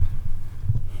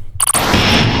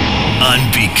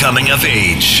Unbecoming of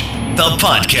Age, the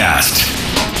podcast.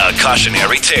 A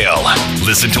cautionary tale.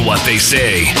 Listen to what they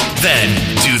say, then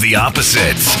do the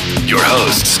opposite. Your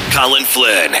hosts, Colin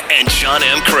Flynn and John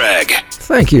M. Craig.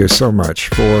 Thank you so much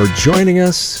for joining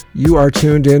us. You are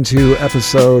tuned into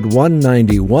episode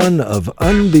 191 of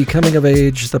Unbecoming of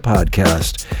Age, the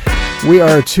podcast. We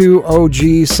are two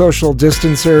OG social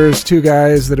distancers, two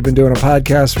guys that have been doing a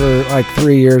podcast for like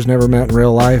 3 years, never met in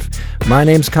real life. My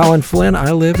name's Colin Flynn.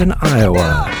 I live in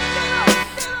Iowa.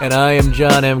 And I am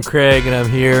John M. Craig, and I'm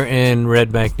here in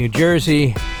Red Bank, New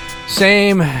Jersey.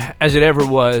 Same as it ever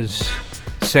was.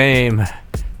 Same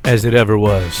as it ever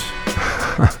was.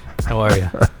 How are you?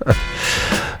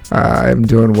 I'm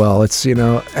doing well. It's,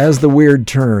 as the weird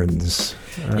turns.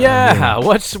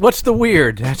 What's the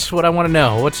weird? That's what I want to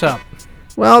know. What's up?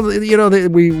 Well,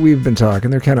 we've been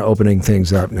talking. They're kind of opening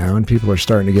things up now, and people are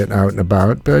starting to get out and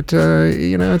about. But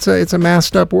it's a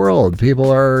masked up world.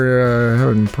 People are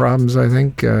having problems, I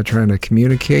think, trying to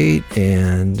communicate,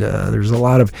 and there's a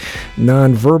lot of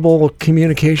nonverbal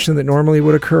communication that normally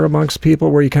would occur amongst people,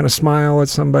 where you kind of smile at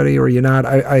somebody or you're not.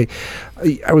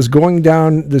 I was going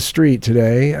down the street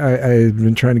today. I've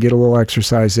been trying to get a little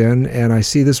exercise in, and I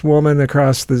see this woman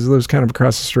lives kind of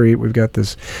across the street. We've got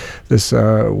this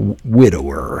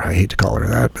widower. I hate to call her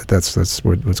that, but that's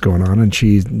what's going on. And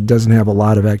she doesn't have a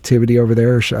lot of activity over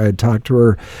there. I had talked to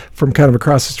her from kind of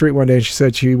across the street one day, and she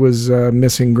said she was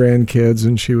missing grandkids,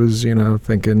 and she was,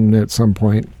 thinking at some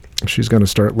point she's going to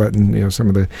start letting, some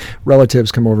of the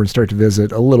relatives come over and start to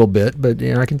visit a little bit. But,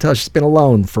 I can tell she's been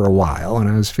alone for a while, and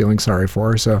I was feeling sorry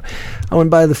for her. So I went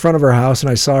by the front of her house, and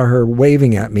I saw her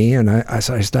waving at me, and I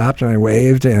stopped, and I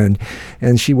waved, and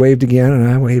she waved again,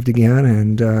 and I waved again,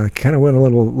 and kind of went a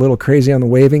little crazy on the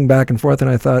waving back and forth, and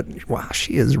I thought, wow,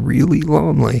 she is really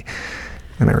lonely.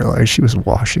 And I realized she was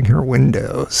washing her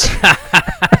windows.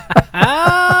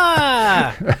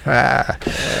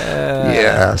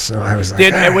 Yeah, so I was like,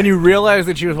 and when you realized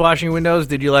that she was washing windows,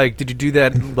 did you do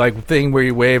that thing where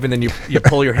you wave and then you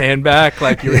pull your hand back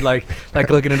like you're like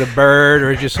looking at a bird,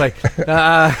 or just like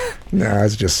No,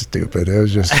 it's just stupid. It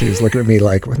was just, she was looking at me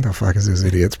like, what the fuck is this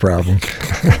idiot's problem?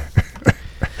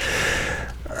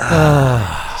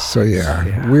 So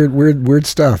yeah, weird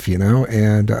stuff,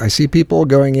 and I see people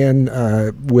going in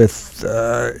with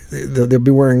they'll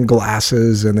be wearing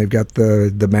glasses, and they've got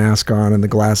the mask on, and the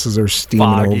glasses are steaming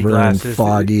over glasses. And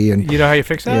foggy. And you know how you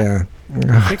fix that?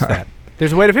 Yeah, fix that.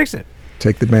 There's a way to fix it.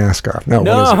 Take the mask off. No,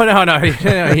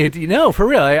 for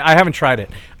real. I haven't tried it.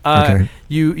 Okay.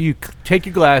 You take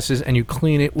your glasses and you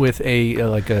clean it with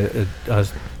a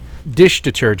dish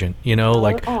detergent.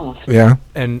 Yeah,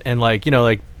 and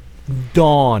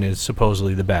Dawn is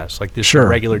supposedly the best, like this sure,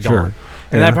 regular Dawn. Sure.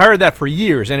 And yeah. I've heard that for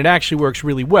years, and it actually works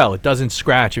really well. It doesn't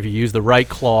scratch if you use the right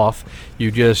cloth.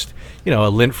 You just, a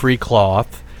lint-free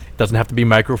cloth. It doesn't have to be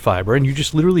microfiber, and you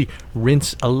just literally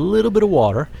rinse a little bit of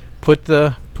water, put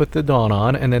the Dawn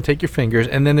on, and then take your fingers,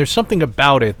 and then there's something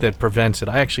about it that prevents it.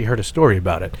 I actually heard a story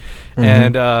about it.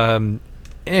 Mm-hmm. And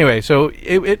anyway, so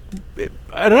it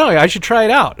I don't know. I should try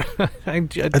it out. I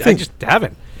just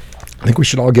haven't. I think we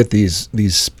should all get these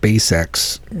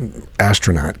SpaceX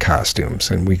astronaut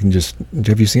costumes, and we can just.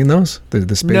 Have you seen those? The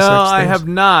SpaceX No, I things? have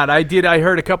not. I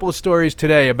heard a couple of stories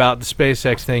today about the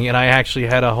SpaceX thing, and I actually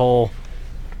had a whole.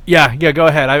 Yeah. Go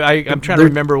ahead. I'm trying to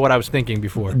remember what I was thinking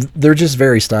before. They're just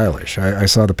very stylish. I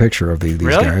saw the picture of these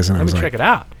really? guys, and I was like, check it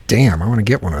out. Damn, I want to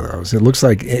get one of those. It looks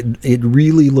like it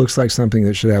really looks like something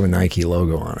that should have a Nike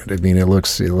logo on it. I mean, it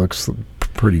looks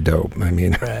pretty dope. I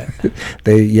mean, right.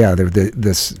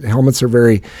 The helmets are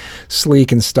very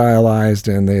sleek and stylized,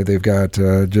 and they've got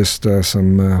just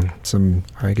some.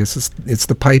 I guess it's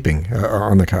the piping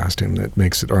on the costume that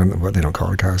makes it on. Well, they don't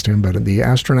call it a costume, but the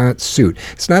astronaut suit.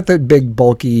 It's not that big,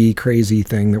 bulky, crazy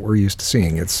thing that we're used to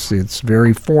seeing. It's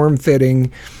very form-fitting,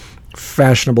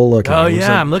 fashionable looking. Oh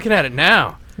yeah, I'm looking at it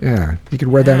now. Yeah, you could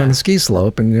wear that on the ski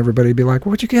slope, and everybody would be like,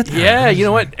 "Where'd you get that?" Yeah, you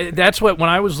know what? That's what when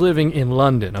I was living in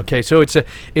London. Okay, so it's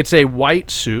a white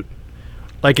suit,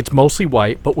 like it's mostly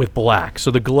white, but with black.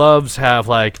 So the gloves have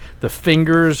the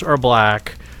fingers are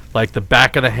black, like the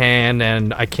back of the hand,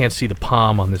 and I can't see the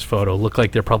palm on this photo. Look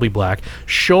like they're probably black.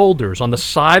 Shoulders, on the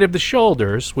side of the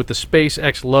shoulders with the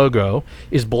SpaceX logo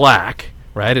is black,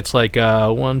 right? It's like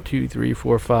 1, 2, 3,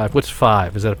 4, 5. What's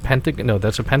 5? Is that a pentagon? No,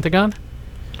 that's a pentagon.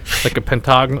 Like a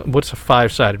pentagon. What's a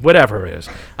 5-sided? Whatever it is.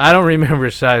 I don't remember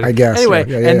size. I guess. Anyway,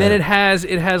 yeah. Then it has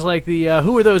like the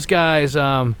who are those guys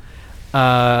up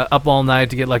all night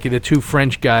to get lucky? The two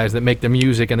French guys that make the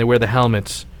music and they wear the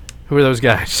helmets. Who are those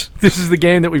guys? This is the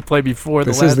game that we play before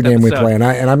This the last is the game episode. we play,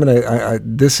 and I'm gonna.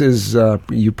 This is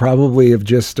you probably have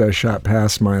just shot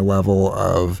past my level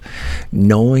of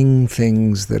knowing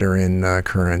things that are in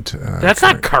current. That's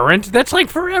not current. That's like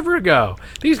forever ago.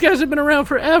 These guys have been around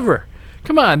forever.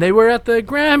 Come on, they were at the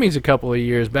Grammys a couple of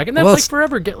years back, and that's Well, like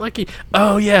forever. Get lucky.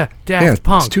 Oh yeah, Daft Yeah,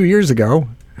 Punk. it's 2 years ago.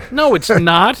 No, it's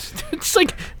not. It's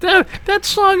like that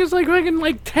song is like fucking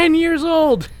like 10 years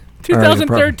old. All right,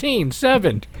 2013,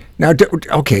 7. Now,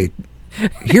 okay.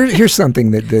 Here's something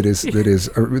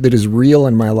that is real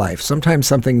in my life. Sometimes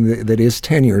something that is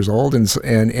 10 years old,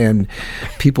 and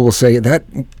people will say that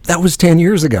was 10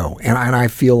 years ago, and I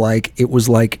feel like it was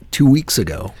like 2 weeks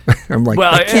ago. I'm like,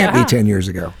 Well, that can't yeah. be 10 years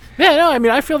ago. Yeah, no, I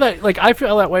mean, I feel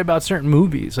that way about certain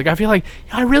movies. Like, I feel like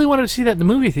I really wanted to see that in the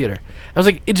movie theater. I was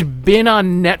like, it's been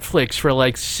on Netflix for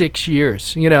like 6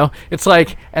 years, you know? It's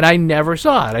like, and I never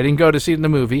saw it. I didn't go to see it in the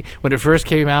movie. When it first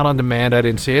came out on demand, I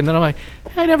didn't see it. And then I'm like,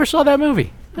 I never saw that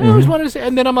movie. I always wanted to see,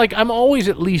 and then I'm like, I'm always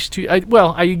at least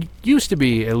I used to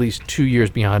be at least 2 years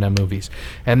behind on movies.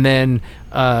 And then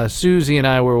Susie and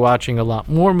I were watching a lot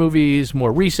more movies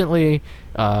more recently.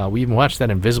 We even watched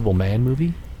that Invisible Man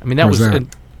movie. I mean, that What was that?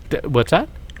 What's that?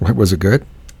 Was it good?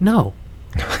 No.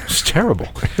 It's terrible.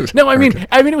 No, I mean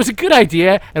it was a good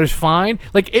idea. It was fine.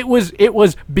 Like it was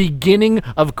beginning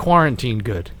of quarantine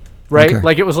good. Right? Okay.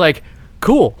 Like it was like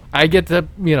cool. I get to,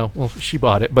 well, she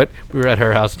bought it, but we were at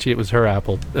her house and it was her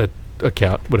Apple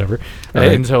account, whatever.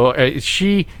 Right. And so it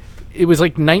was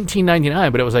like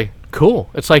 $19.99, but it was like cool.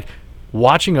 It's like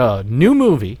watching a new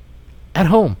movie at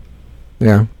home.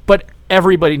 Yeah. But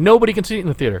nobody can see it in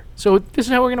the theater. So this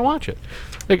is how we're going to watch it.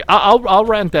 Like I'll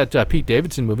rent that Pete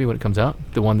Davidson movie when it comes out.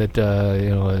 The one that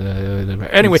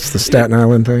anyway. It's the Staten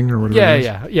Island thing or whatever. Yeah, it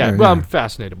is? yeah. Well, I'm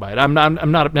fascinated by it. I'm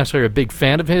not necessarily a big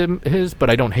fan of his, but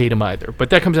I don't hate him either.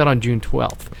 But that comes out on June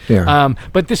 12th. Yeah.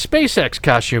 But the SpaceX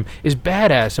costume is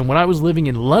badass. And when I was living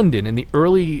in London in the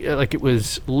early, like it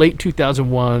was late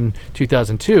 2001,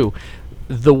 2002.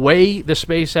 The way the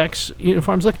SpaceX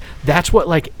uniforms look, that's what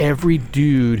like every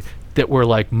dude that were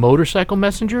like motorcycle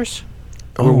messengers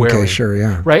were Oh, wearing. okay, sure,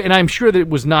 yeah. Right, and I'm sure that it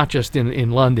was not just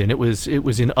in London. It was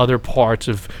in other parts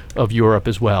of Europe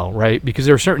as well, right? Because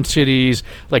there are certain cities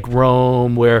like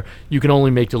Rome where you can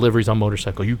only make deliveries on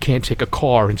motorcycle. You can't take a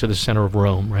car into the center of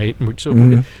Rome, right?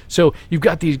 So you've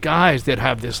got these guys that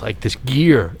have this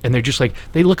gear, and they're just like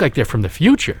they look like they're from the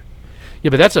future. Yeah,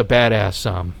 but that's a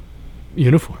badass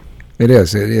uniform. It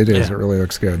is. It is. Yeah. It really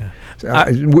looks good.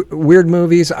 Weird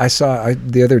movies. I saw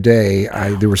the other day.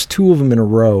 There was two of them in a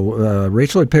row.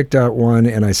 Rachel had picked out one,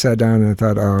 and I sat down and I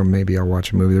thought, oh, maybe I'll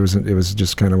watch a movie. It was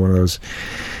just kind of one of those.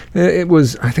 It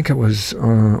was. I think it was.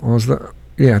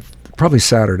 Probably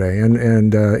Saturday,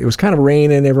 and it was kind of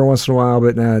raining every once in a while,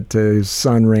 but not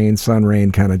sun rain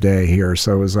kind of day here.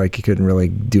 So it was like you couldn't really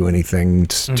do anything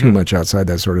too much outside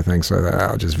that sort of thing. So I thought,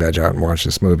 I'll just veg out and watch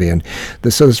this movie. And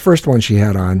so this first one she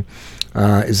had on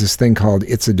is this thing called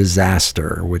It's a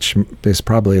Disaster, which is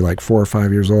probably like 4 or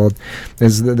 5 years old.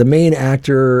 Is the main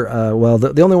actor?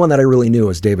 The only one that I really knew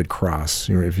was David Cross,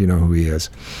 if you know who he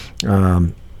is.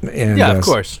 Of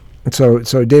course.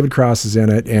 So David Cross is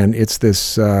in it, and it's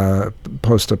this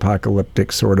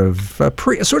post-apocalyptic sort of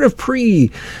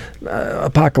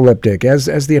pre-apocalyptic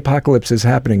as the apocalypse is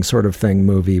happening sort of thing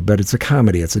movie, but it's a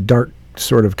comedy. It's a dark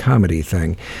sort of comedy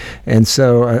thing, and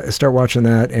so I start watching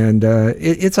that, and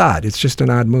it's odd. It's just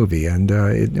an odd movie, and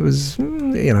it was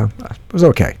it was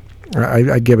okay.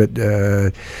 I give it.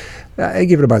 I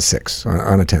give it about 6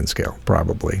 on a 10 scale,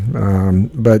 probably.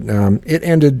 But it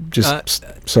ended just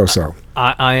so-so.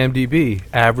 IMDb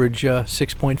average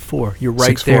 6.4. You're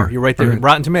right 6.4. there. You're right there. Right.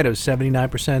 Rotten Tomatoes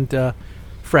 79%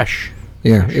 fresh.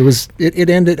 Yeah, it was.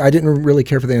 It ended. I didn't really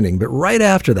care for the ending, but right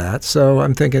after that, so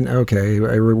I'm thinking, okay,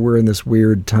 we're in this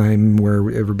weird time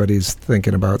where everybody's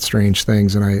thinking about strange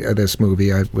things, and this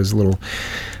movie, I was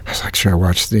like, sure, I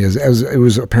watched it. As it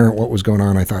was apparent what was going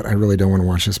on, I thought I really don't want to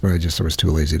watch this, but I was too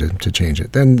lazy to change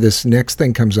it. Then this next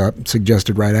thing comes up,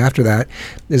 suggested right after that,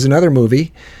 is another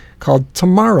movie called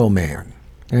Tomorrow Man,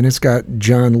 and it's got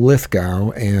John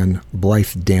Lithgow and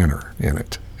Blythe Danner in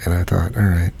it. And I thought, all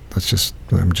right, I'm just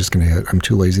going to hit, I'm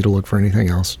too lazy to look for anything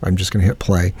else. I'm just going to hit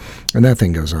play. And that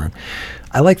thing goes on.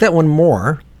 I like that one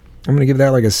more. I'm going to give that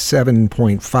like a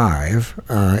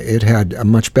 7.5. It had a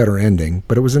much better ending,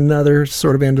 but it was another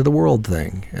sort of end of the world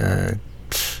thing.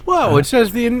 Whoa, it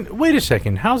says wait a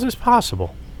second, how's this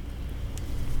possible?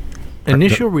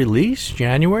 Initial release,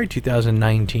 January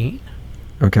 2019.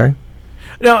 Okay.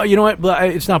 No, you know what?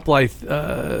 It's not Blythe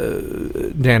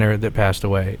Danner that passed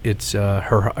away. It's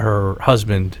her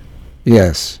husband.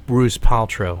 Yes. Bruce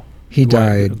Paltrow. He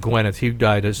died. Gwyneth. He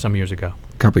died some years ago.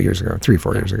 couple years ago,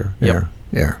 3-4 years ago. Yep.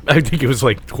 Yeah. I think it was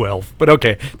like 12, but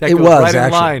okay. That It goes was right in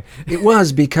actually. line. It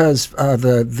was because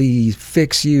the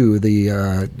Fix You,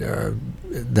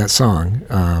 that song,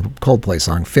 Coldplay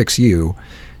song, Fix You,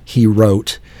 he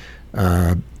wrote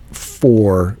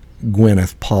for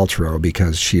Gwyneth Paltrow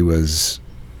because she was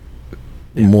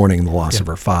mourning the loss of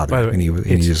her father, By the way, and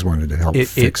he just wanted to help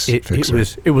fix her.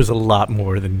 It was a lot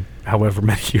more than however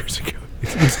many years ago.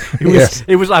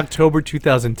 It was October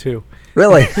 2002.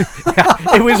 Really?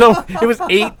 It was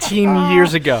 18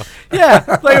 years ago.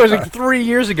 Yeah, like it was like 3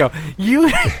 years ago.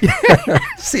 You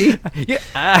See?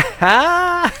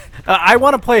 yeah, I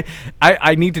want to play.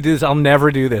 I need to do this. I'll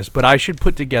never do this, but I should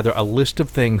put together a list of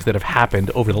things that have happened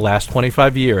over the last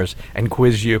 25 years and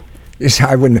quiz you.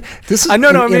 I wouldn't. This is I'm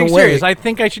in being a way, serious. I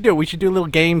think I should do it. We should do a little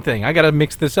game thing. I got to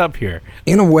mix this up here.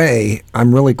 in a way,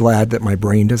 I'm really glad that my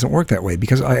brain doesn't work that way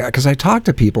because I talk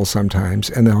to people sometimes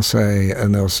and they'll say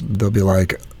they'll be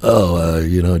like, oh,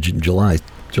 July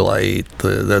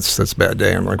 8th, that's a bad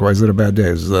day. I'm like, why is it a bad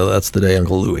day? That's the day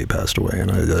Uncle Louis passed away,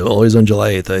 and always on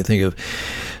July 8th I think of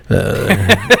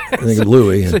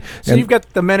Louis. So you've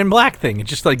got the Men in Black thing. It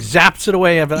just like zaps it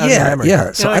away.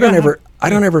 Yeah. So I don't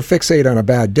ever fixate on a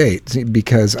bad date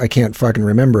because I can't fucking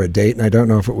remember a date, and I don't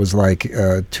know if it was like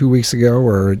 2 weeks ago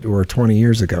or 20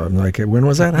 years ago. I'm like, when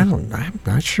was that? I'm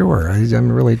not sure. I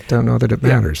really don't know that it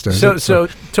matters. So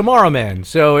Tomorrow Man.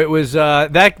 So it was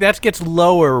that gets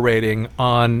lower rating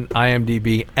on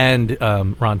IMDb and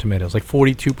Rotten Tomatoes, like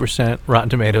 42% Rotten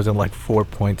Tomatoes and like 4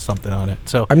 point something on it.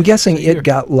 So I'm guessing it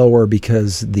got lower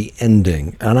because the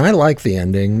ending, and I like the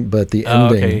ending, but the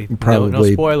ending probably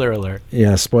no spoiler alert.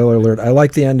 Yeah, spoiler alert. I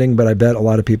like the ending, but I bet a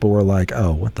lot of people were like,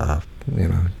 "Oh, what the?"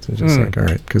 It's just like, all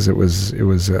right, because it was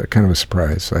kind of a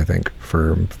surprise, I think,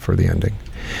 for the ending.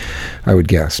 I would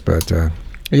guess, but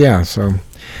yeah. So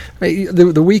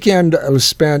the weekend I was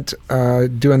spent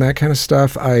doing that kind of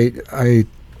stuff. I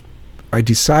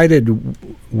decided,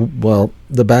 well,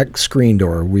 the back screen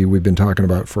door we've been talking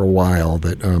about for a while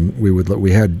that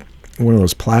we had one of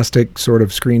those plastic sort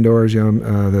of screen doors,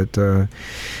 that.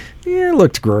 Yeah, it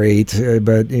looked great,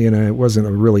 but it wasn't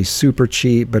a really super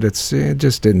cheap. But it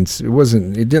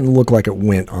didn't look like it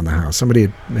went on the house.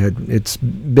 Somebody it's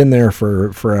been there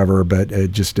for forever, but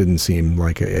it just didn't seem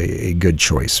like a good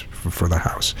choice for the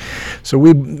house. So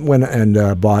we went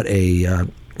and bought a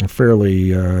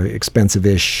fairly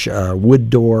expensive-ish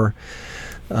wood door.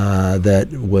 That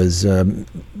was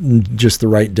just the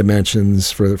right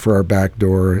dimensions for our back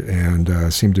door,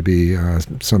 and seemed to be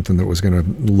something that was going to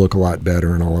look a lot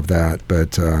better and all of that.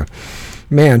 But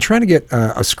man, trying to get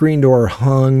a screen door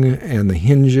hung and the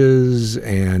hinges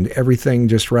and everything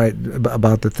just right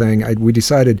about the thing, we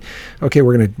decided, okay,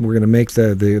 we're gonna make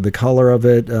the color of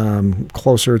it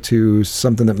closer to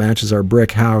something that matches our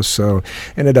brick house. So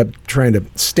ended up trying to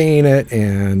stain it,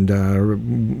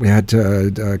 and we had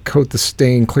to coat the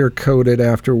stain, clear coat it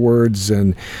afterwards,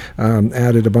 and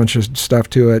added a bunch of stuff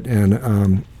to it.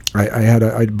 And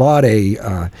I'd bought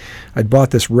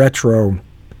this retro.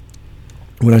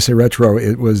 When I say retro,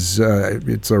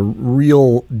 it's a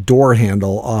real door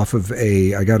handle off of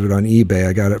I got it on eBay.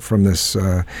 I got it from this,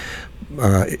 an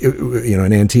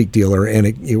antique dealer, and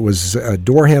it was a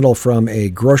door handle from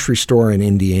a grocery store in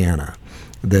Indiana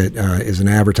that is an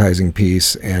advertising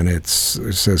piece, and it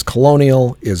says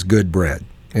 "Colonial is good bread,"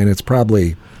 and it's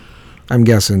probably, I'm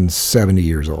guessing, 70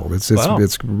 years old. It's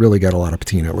really got a lot of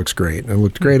patina. It looks great. And it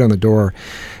looked great on the door.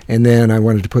 And then I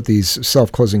wanted to put these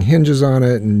self-closing hinges on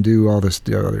it and do all this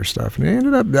other stuff. And it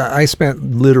ended up, I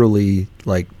spent literally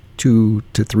like 2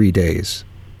 to 3 days.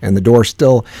 And the door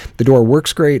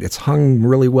works great. It's hung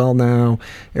really well now.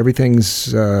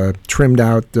 Everything's trimmed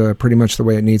out pretty much the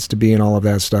way it needs to be and all of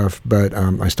that stuff. But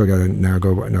I still got to now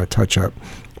go touch up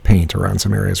paint around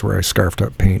some areas where I scarfed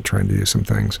up paint trying to do some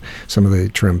things, some of the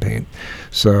trim paint.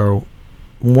 So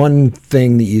one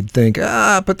thing that you'd think,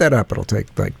 put that up, it'll take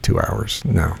like 2 hours.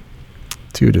 No,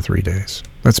 2 to 3 days.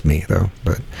 That's me though.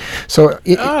 But so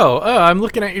I'm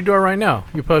looking at your door right now.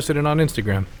 You posted it on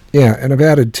Instagram. Yeah, and I've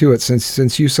added to it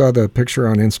since you saw the picture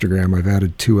on Instagram. I've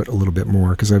added to it a little bit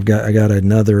more because I got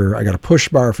a push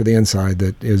bar for the inside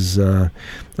that is a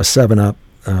 7-Up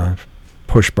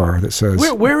push bar that says.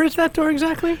 Where is that door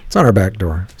exactly? It's on our back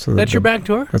door. So that's your back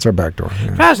door? That's our back door.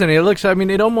 Yeah. Fascinating.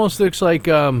 It almost looks like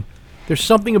there's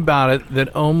something about it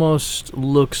that almost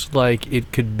looks like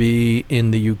it could be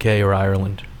in the UK or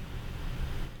Ireland.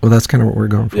 Well, that's kind of what we're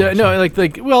going for. Yeah, no,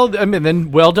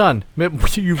 then well done.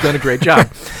 You've done a great job.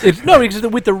 Because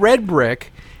with the red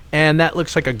brick, and that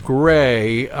looks like a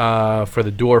gray for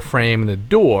the door frame and the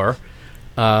door,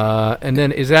 and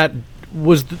then is that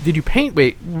did you paint?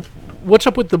 Wait, what's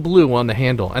up with the blue on the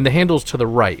handle? And the handle's to the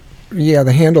right. Yeah,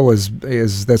 the handle is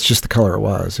that's just the color it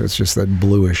was. It's just that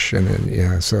bluish, and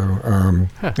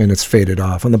and it's faded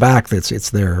off. On the back, it's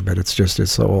there, but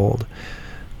it's so old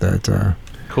that.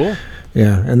 Cool.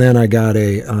 Yeah, and then I got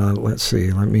a. Let's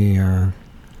see. Let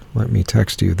me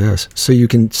text you this so you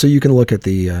can look at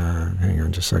the. Hang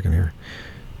on, just a second here.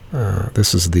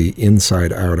 This is the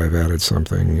inside out. I've added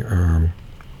something.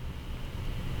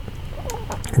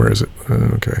 Where is it?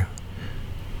 Okay.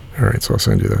 All right, so I'll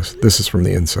send you this. This is from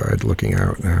the inside, looking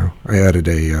out now. I added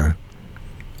a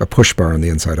push bar on the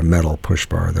inside, a metal push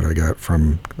bar that I got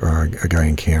from a guy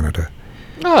in Canada.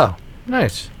 Oh,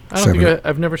 nice.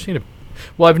 I've never seen it.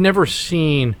 Well, I've never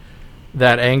seen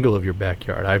that angle of your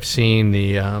backyard. I've seen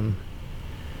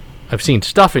I've seen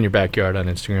stuff in your backyard on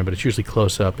Instagram, but it's usually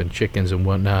close up and chickens and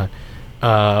whatnot.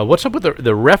 What's up with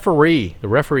the referee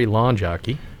lawn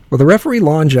jockey? Well, the referee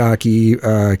lawn jockey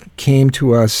came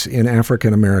to us in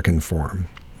African American form.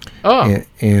 Oh.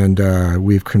 And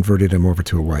we've converted him over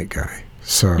to a white guy.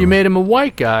 So you made him a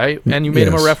white guy, and you made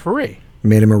him a referee.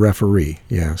 Made him a referee,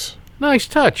 yes. Nice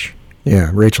touch.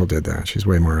 Yeah, Rachel did that. She's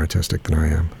way more artistic than I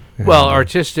am. And, well,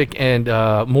 artistic and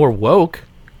more woke.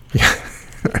 Yeah.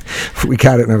 We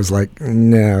got it, and I was like,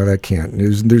 no, that can't.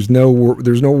 There's no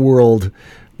world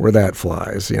where that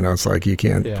flies. It's like you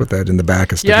can't put that in the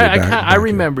back of stuff. Yeah, I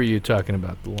remember you talking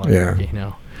about the lawn jockey.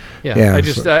 Yeah.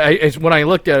 When I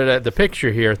looked at it at the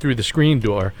picture here through the screen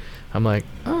door, I'm like,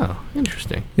 oh,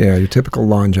 interesting. Yeah, your typical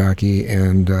lawn jockey,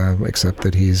 and except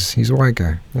that he's a white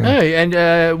guy. Yeah. Hey,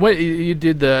 and what you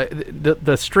did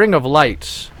the string of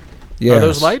lights? Yes. Are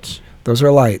those lights? Those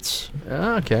are lights.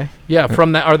 Okay. Yeah.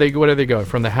 From that, where do they go?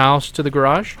 From the house to the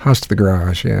garage? House to the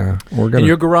garage. Yeah. In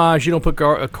your garage, you don't put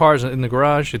cars in the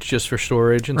garage. It's just for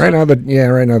storage and right stuff?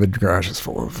 Right now the garage is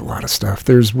full of a lot of stuff.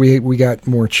 We got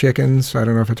more chickens. I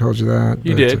don't know if I told you that.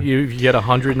 You did. You get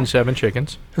 107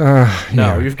 chickens.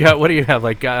 No, you've got. What do you have?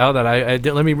 Like I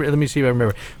did. Let me see if I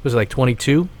remember. Was it like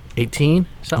 22? 18?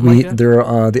 Something like that? There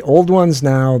are the old ones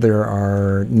now. There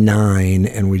are 9,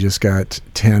 and we just got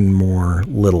 10 more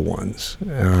little ones.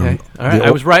 Okay. All right.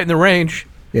 I was right in the range.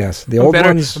 Yes, the old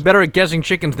ones. I'm better at guessing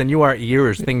chickens than you are at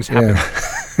years. Things happen.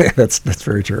 Yeah. that's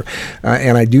very true.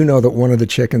 And I do know that one of the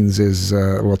chickens is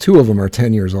 2 of them are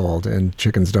 10 years old, and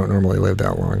chickens don't normally live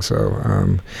that long. So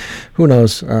who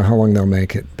knows how long they'll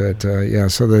make it? But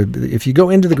so if you go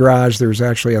into the garage, there's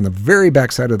actually on the very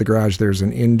back side of the garage, there's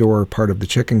an indoor part of the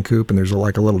chicken coop, and there's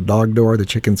like a little dog door. The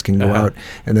chickens can go out,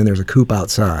 and then there's a coop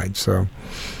outside. So.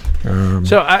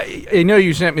 So I know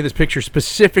you sent me this picture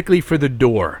specifically for the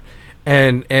door.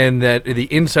 And that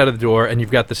the inside of the door, and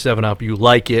you've got the 7-Up. You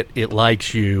like it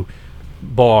likes you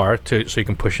bar so you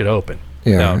can push it open.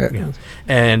 Yeah.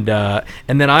 And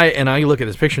then I look at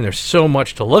this picture, and there's so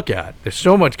much to look at. There's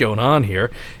so much going on here.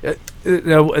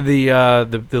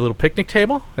 The little picnic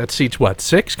table that seats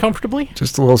 6 comfortably.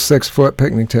 Just a little 6-foot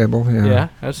picnic table. Yeah. Yeah,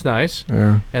 that's nice.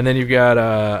 Yeah. And then you've got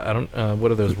what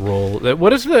are those rolls?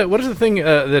 What is the thing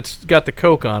that's got the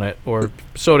Coke on it or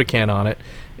soda can on it,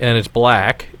 and it's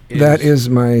black. That is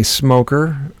my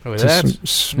smoker to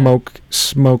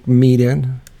smoke meat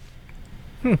in.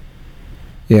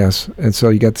 Yes, and so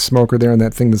you got the smoker there, and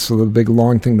that thing that's the big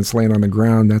long thing that's laying on the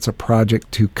ground. That's a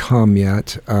project to come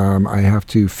yet. I have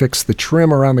to fix the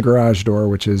trim around the garage door,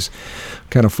 which is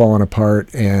kind of falling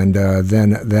apart, and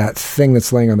then that thing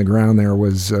that's laying on the ground there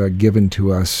was given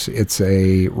to us. It's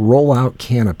a roll-out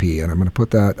canopy, and I'm going to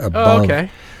put that above. Oh,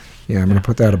 okay. Yeah, I'm going to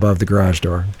put that above the garage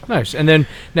door. Nice. And then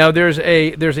now there's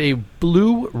a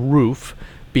blue roof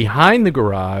behind the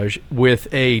garage with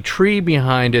a tree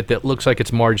behind it that looks like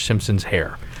it's Marge Simpson's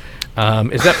hair.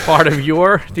 Is that part of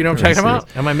your? Do you know what I'm talking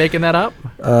about? Am I making that up?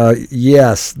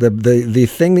 Yes. The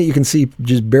thing that you can see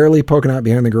just barely poking out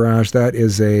behind the garage, that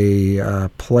is a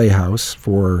playhouse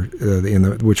for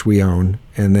which we own,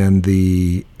 and then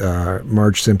the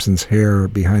Marge Simpson's hair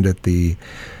behind it.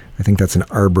 I think that's an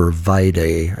arbor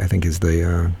vitae, I think is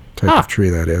the type of tree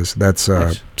that is. That's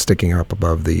nice. Sticking up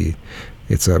above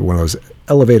it's one of those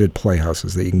elevated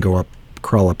playhouses that you can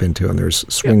crawl up into, and there's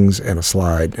swings and a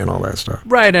slide and all that stuff.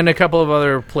 Right, and a couple of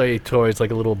other play toys, like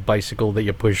a little bicycle that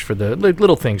you push for the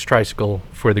little things, tricycle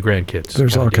for the grandkids.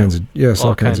 There's all kinds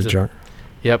of junk.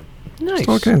 Yep. Nice. There's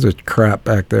all kinds of crap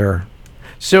back there.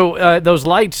 So those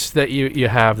lights that you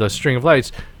have, the string of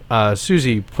lights,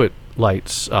 Susie put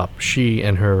lights up. She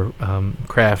and her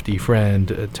crafty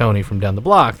friend Tony from down the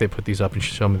block, they put these up, and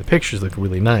she showed me the pictures. Look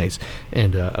really nice,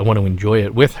 and I want to enjoy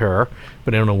it with her,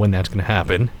 but I don't know when that's going to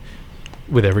happen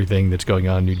with everything that's going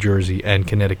on in New Jersey and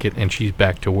Connecticut, and she's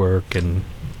back to work, and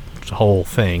it's a whole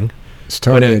thing. Is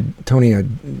Tony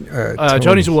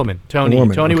Tony's a woman.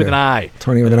 Tony with an I.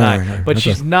 Tony with an I. But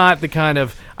she's not the kind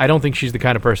of. I don't think she's the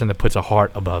kind of person that puts a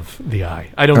heart above the I.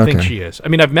 I don't think she is. I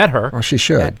mean, I've met her. Well, she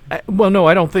should. No,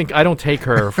 I don't think. I don't take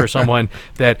her for someone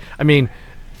that. I mean,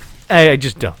 I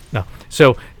just don't. No.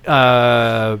 So, she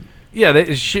and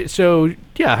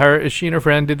her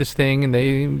friend did this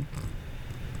thing,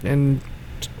 and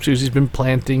Susie's been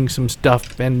planting some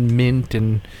stuff and mint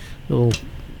and little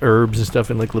herbs and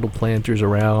stuff in like little planters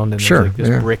around, and there's like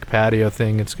this brick patio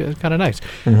thing. It's kind of nice.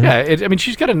 Mm-hmm. Yeah, I mean,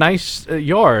 she's got a nice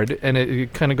yard, and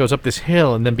it kind of goes up this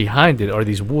hill, and then behind it are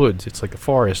these woods. It's like a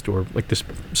forest or like this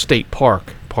state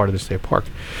park, part of the state park.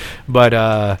 But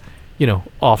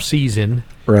off season,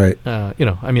 right?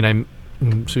 I mean,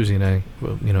 Susie and I,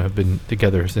 have been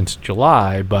together since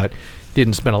July, but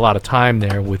didn't spend a lot of time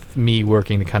there with me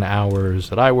working the kind of hours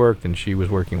that I worked, and she was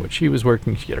working what she was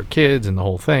working. She had her kids and the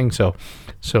whole thing. So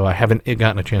I haven't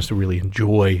gotten a chance to really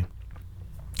enjoy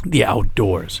the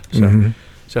outdoors. So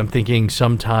I'm thinking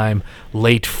sometime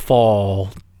late fall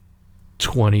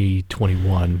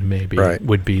 2021 maybe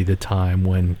would be the time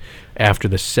when, after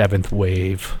the 7th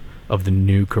wave of the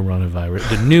new coronavirus,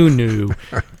 the new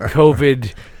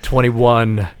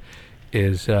COVID-21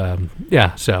 is this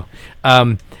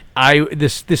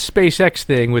SpaceX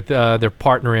thing with they're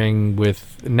partnering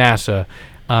with NASA.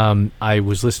 I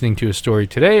was listening to a story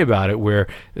today about it where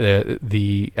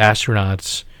the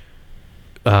astronauts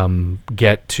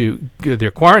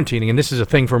they're quarantining, and this is a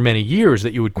thing for many years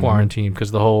that you would quarantine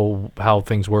because the whole how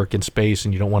things work in space,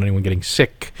 and you don't want anyone getting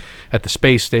sick at the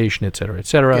space station, et cetera, et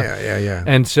cetera. Yeah.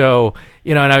 And so,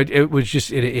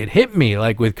 it hit me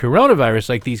like with coronavirus,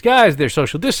 like these guys, they're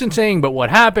social distancing, but what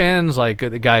happens, like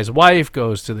the guy's wife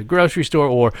goes to the grocery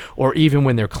store, or even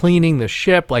when they're cleaning the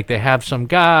ship, like they have some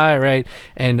guy, right?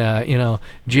 And,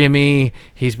 Jimmy,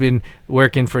 he's been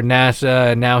working for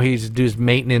NASA, and now he's does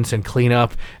maintenance and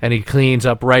cleanup, and he cleans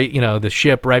up the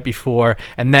ship right before,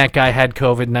 and that guy had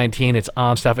COVID-19, it's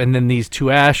on stuff, and then these two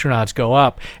astronauts go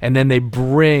up, and then they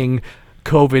bring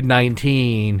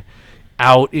COVID-19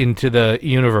 out into the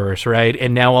universe, right?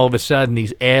 And now all of a sudden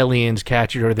these aliens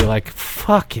catch it, or they're like,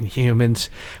 fucking humans,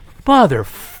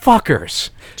 motherfuckers.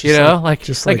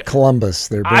 Just like Columbus,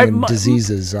 they're bringing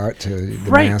diseases out to the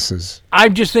masses. I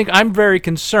just think I'm very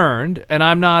concerned, and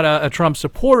I'm not a Trump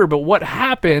supporter, but what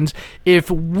happens if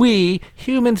we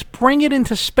humans bring it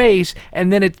into space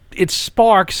and then it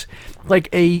sparks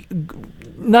like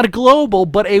not a global,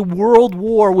 but a world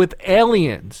war with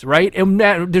aliens, right? And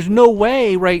there's no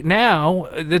way right now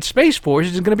that Space Force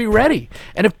is going to be ready.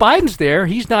 And if Biden's there,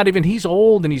 he's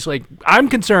old, and he's like, I'm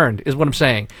concerned, is what I'm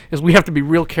saying, is we have to be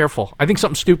real careful. I think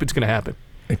something stupid's going to happen.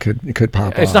 It could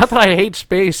pop off. It's not that I hate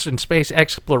space and space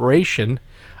exploration.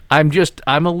 I'm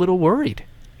a little worried.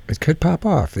 It could pop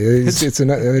off. It is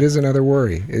another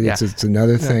worry. It's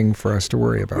another thing for us to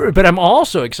worry about. But I'm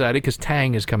also excited because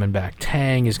Tang is coming back.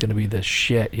 Tang is going to be the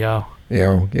shit, yo.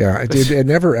 Yeah. It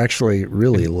never actually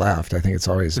really left. I think it's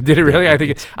always. Did it really?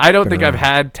 I don't think I've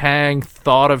had Tang,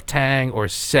 thought of Tang, or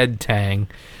said Tang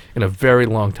in a very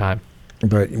long time.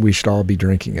 But we should all be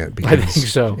drinking it because I think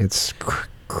so. It's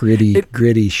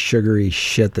gritty, sugary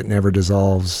shit that never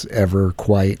dissolves ever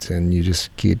quite, and you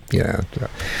just keep, Do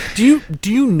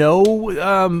you know?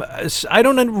 I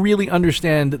don't really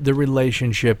understand the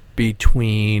relationship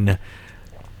between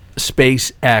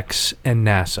SpaceX and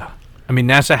NASA. I mean,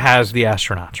 NASA has the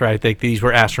astronauts, right? These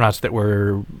were astronauts that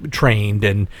were trained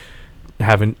and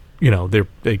haven't,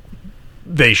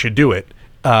 they should do it.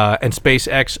 And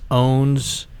SpaceX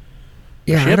owns.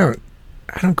 Yeah, ship?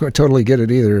 I don't totally get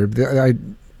it either. I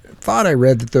thought I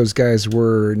read that those guys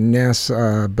were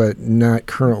NASA, but not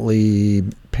currently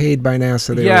paid by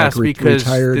NASA. They were like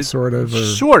retired, sort of.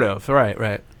 Sort of,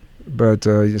 right. But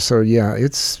it's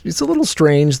a little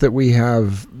strange that we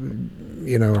have,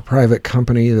 a private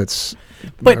company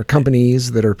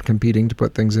companies that are competing to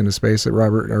put things into space.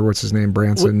 That what's his name,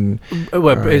 Branson?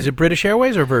 Is it British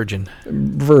Airways or Virgin?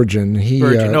 Virgin.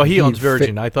 Virgin. He owns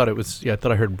Virgin. I thought it was. I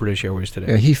thought I heard British Airways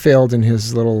today. Yeah, he failed in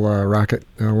his little rocket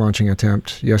launching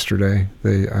attempt yesterday.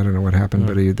 I don't know what happened,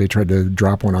 but they tried to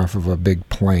drop one off of a big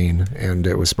plane, and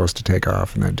it was supposed to take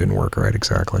off, and that didn't work right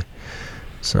exactly.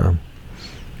 So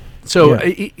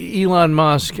Elon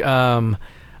Musk.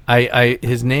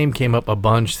 His name came up a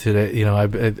bunch today. I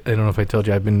don't know if I told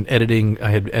you, I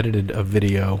had edited a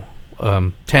video,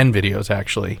 10 videos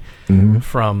actually,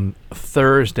 from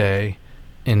Thursday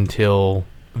until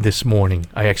this morning.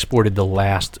 I exported the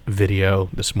last video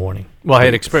this morning. Well, I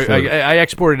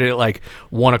exported it at like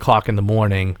 1 o'clock in the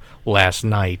morning last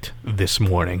night this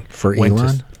morning. For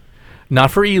Elon? Not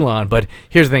for Elon, but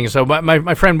here's the thing. So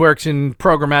my friend works in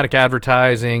programmatic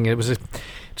advertising.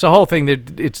 It's a whole thing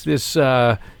that it's this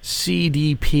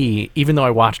CDP. Even though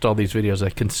I watched all these videos,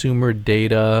 like consumer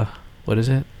data. What is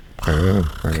it? I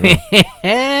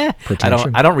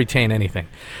don't retain anything.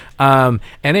 And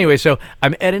anyway, so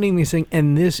I'm editing these things,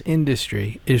 and this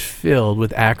industry is filled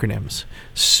with acronyms.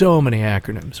 So many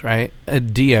acronyms, right?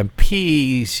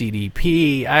 DMP,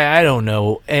 CDP. I don't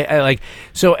know.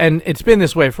 So, and it's been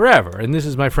this way forever. And this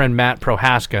is my friend Matt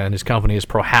Prohaska, and his company is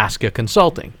Prohaska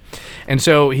Consulting. And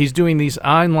so he's doing these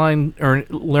online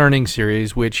learning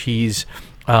series, which he's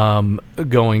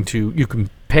going to. You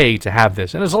can pay to have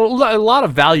this, and there's a lot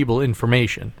of valuable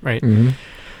information, right? Mm-hmm.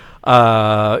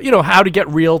 How to get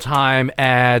real-time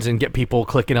ads and get people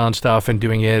clicking on stuff and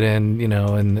doing it, and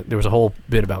and there was a whole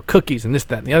bit about cookies and this,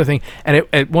 that, and the other thing. And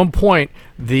at one point,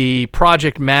 the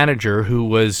project manager who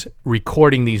was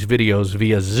recording these videos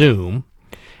via Zoom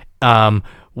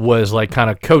was like kind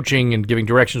of coaching and giving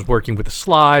directions, working with the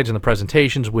slides and the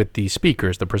presentations with the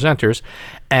speakers, the presenters,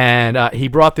 and he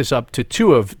brought this up to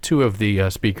two of the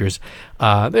speakers.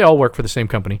 They all work for the same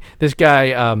company. This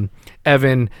guy,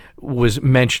 Evan, was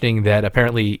mentioning that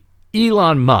apparently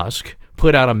Elon Musk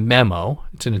put out a memo.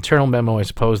 It's an internal memo, I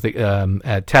suppose, that,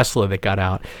 at Tesla that got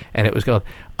out, and it was called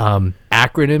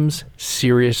 "Acronyms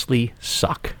Seriously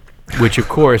Suck," which of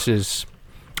course is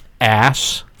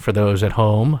ass for those at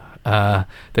home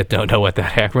that don't know what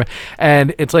that acronym.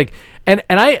 And it's like, and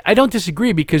I don't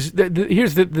disagree, because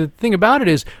here's the thing about it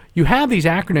is, you have these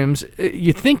acronyms,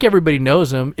 you think everybody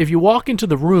knows them. If you walk into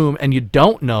the room and you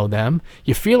don't know them,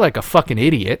 you feel like a fucking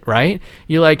idiot, right?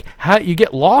 You're like, you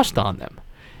get lost on them.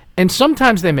 And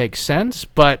sometimes they make sense,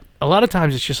 but a lot of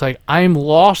times it's just like, I'm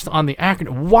lost on the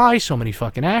acronym. Why so many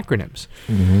fucking acronyms?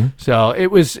 Mm-hmm. So it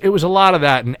was a lot of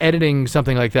that, and editing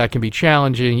something like that can be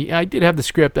challenging. I did have the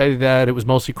script, I did that. It was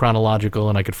mostly chronological,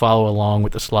 and I could follow along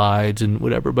with the slides and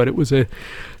whatever, but it was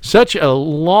such a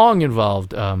long,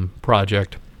 involved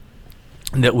project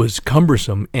that was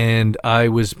cumbersome, and I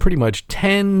was pretty much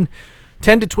 10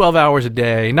 to 12 hours a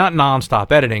day, not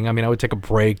nonstop editing. I mean, I would take a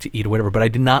break to eat or whatever, but I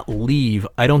did not leave.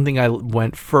 I don't think I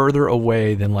went further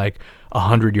away than like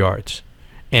 100 yards.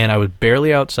 And I was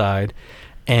barely outside,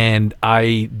 and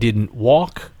I didn't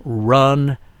walk,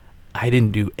 run. I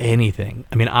didn't do anything.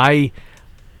 I mean,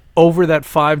 over that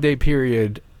 5-day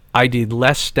period, I did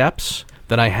less steps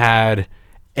than I had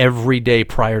every day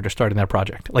prior to starting that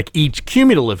project. Like each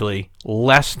cumulatively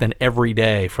less than every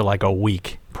day for like a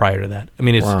week prior to that. I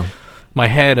mean, it's... Wow. My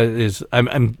head is.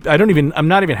 I'm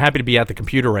not even happy to be at the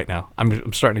computer right now.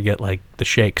 I'm starting to get like the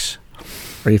shakes.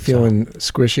 Are you feeling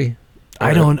squishy?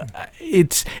 I don't.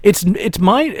 It's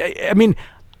mind. I mean,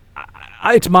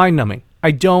 it's mind numbing.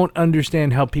 I don't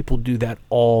understand how people do that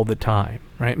all the time,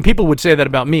 right? And people would say that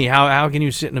about me. How can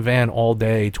you sit in a van all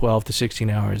day, 12 to 16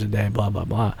 hours a day, blah blah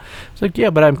blah. It's like,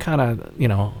 yeah, but I'm kind of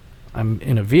I'm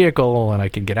in a vehicle and I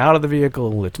can get out of the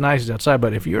vehicle. It's nice, it's outside.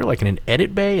 But if you're like in an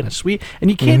edit bay in a suite, and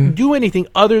you can't do anything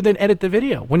other than edit the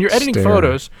video. When you're editing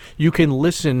photos, you can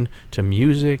listen to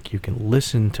music, you can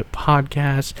listen to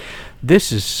podcasts.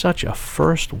 This is such a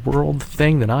first world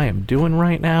thing that I am doing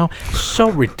right now. So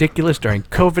ridiculous during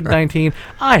COVID-19.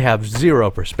 I have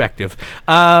zero perspective.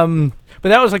 But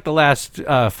that was like the last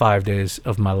 5 days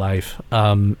of my life.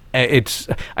 That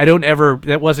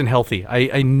wasn't healthy.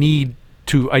 I need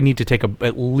to take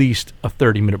at least a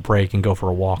 30-minute break and go for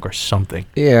a walk or something.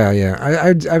 Yeah.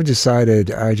 I've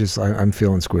decided I'm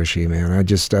feeling squishy, man.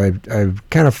 I've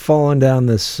kind of fallen down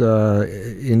this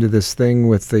into this thing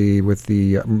with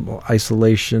the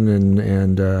isolation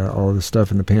and all the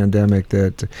stuff in the pandemic,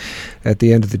 that at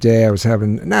the end of the day I was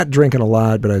not drinking a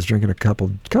lot, but I was drinking a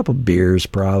couple beers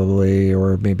probably,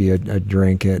 or maybe a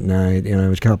drink at night.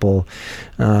 A couple,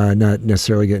 not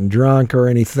necessarily getting drunk or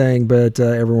anything, but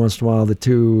every once in a while the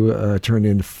two turned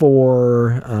into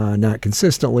 4, not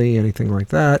consistently, anything like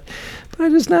that. But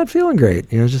I'm just not feeling great.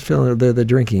 Just feeling the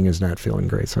drinking is not feeling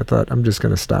great. So I thought I'm just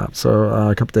going to stop. So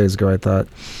a couple days ago I thought,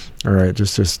 all right,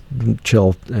 just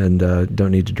chill and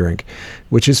don't need to drink,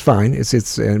 which is fine.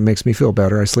 It makes me feel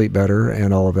better. I sleep better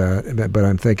and all of that. But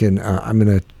I'm thinking I'm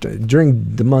going to,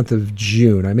 during the month of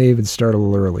June, I may even start a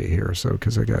little early here. So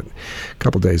because I got a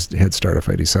couple days head start if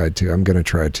I decide to. I'm going to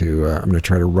try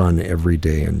to run every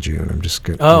day in June. I'm just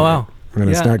going. Oh wow.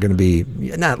 It's not going to be,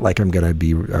 not like I'm going to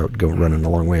be out go running a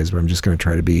long ways, but I'm just going to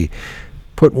try to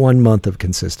put 1 month of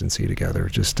consistency together,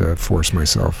 just to force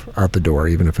myself out the door,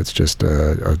 even if it's just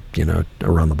a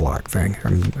around the block thing.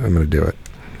 I'm going to do it.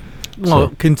 Well,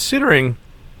 so, considering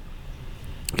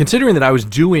that I was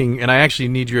doing, and I actually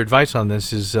need your advice on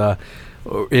this, is I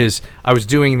was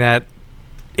doing that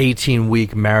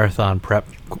 18-week marathon prep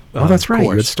that's right. You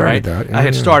had course, started right? that. Yeah, I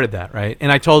had yeah. started that, right?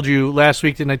 And I told you last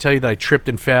week, didn't I tell you that I tripped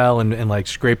and fell and like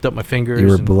scraped up my fingers? You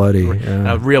were and, bloody,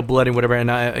 real bloody, whatever. And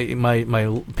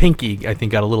my pinky, I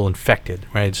think, got a little infected,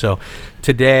 right? So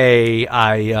today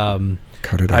I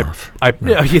cut it off.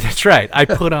 Yeah, that's right. I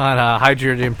put on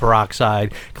hydrogen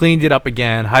peroxide, cleaned it up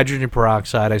again. Hydrogen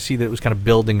peroxide. I see that it was kind of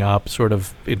building up. Sort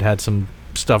of, it had some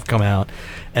stuff come out,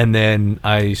 and then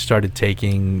I started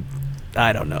taking,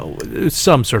 I don't know,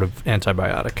 some sort of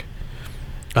antibiotic.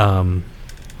 I don't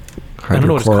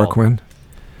know what it's called. Hydrochloroquine.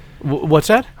 What's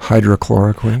that?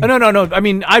 Hydrochloroquine. Oh, no. I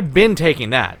mean, I've been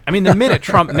taking that. I mean, the minute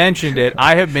Trump mentioned it,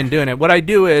 I have been doing it. What I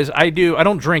do is I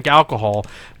don't drink alcohol,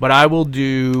 but I will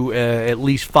do at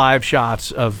least 5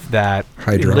 shots of that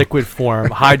in liquid form,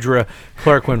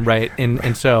 hydrochloroquine, right?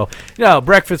 And so,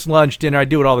 breakfast, lunch, dinner, I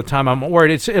do it all the time. I'm worried.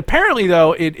 It's apparently,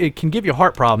 though, it can give you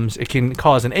heart problems. It can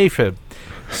cause an AFib.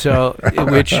 So,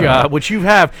 which you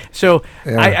have. So,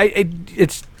 yeah.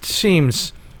 It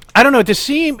seems, I don't know,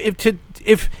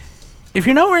 if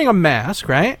you're not wearing a mask,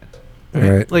 right?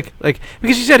 Right. Like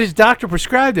because he said his doctor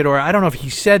prescribed it, or I don't know if he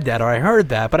said that or I heard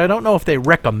that, but I don't know if they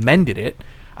recommended it.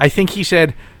 I think he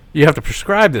said you have to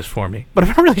prescribe this for me, but I'm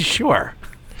not really sure.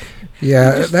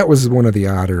 Yeah, that was one of the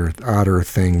odder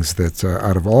things that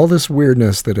out of all this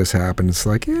weirdness that has happened, it's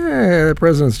like, yeah, the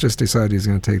president's just decided he's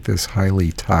going to take this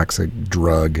highly toxic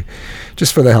drug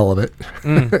just for the hell of it.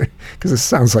 Because it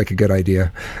sounds like a good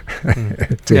idea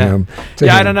to him.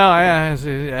 I don't know.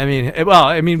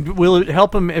 I mean, will it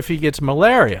help him if he gets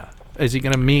malaria? Is he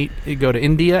going to go to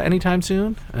India anytime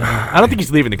soon? I don't think he's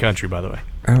leaving the country, by the way.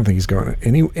 I don't think he's going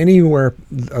anywhere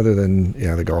other than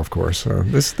the golf course. So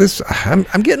I'm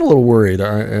getting a little worried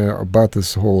about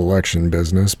this whole election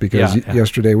business because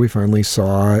yesterday we finally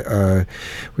saw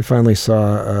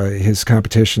his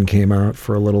competition came out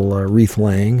for a little wreath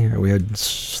laying. We had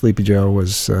Sleepy Joe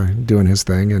was doing his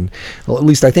thing, and well, at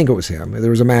least I think it was him.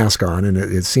 There was a mask on, and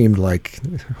it seemed like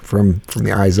from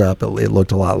the eyes up, it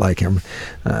looked a lot like him.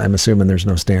 I'm assuming there's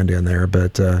no stand-in there,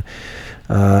 but.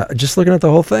 Just looking at the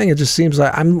whole thing, it just seems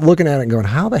like I'm looking at it and going,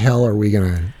 "How the hell are we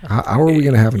gonna? How are we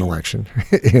gonna have an election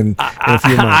in a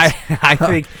few months?" I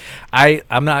think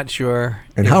I'm not sure.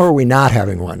 And how are we not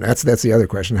having one? That's the other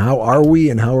question. How are we,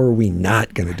 and how are we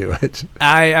not going to do it?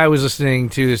 I was listening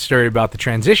to a story about the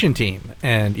transition team,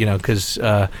 and because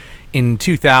in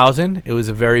 2000 it was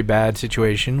a very bad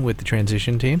situation with the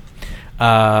transition team.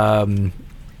 That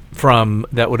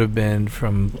would have been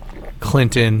from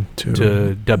Clinton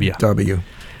to W.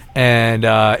 And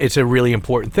it's a really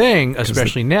important thing,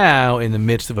 especially now in the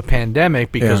midst of a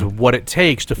pandemic, because of what it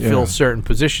takes to fill certain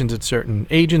positions at certain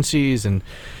agencies. And,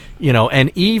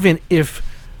 and even if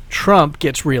Trump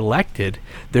gets reelected,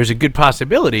 there's a good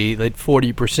possibility that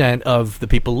 40% of the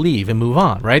people leave and move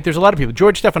on, right? There's a lot of people.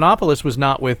 George Stephanopoulos was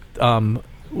not with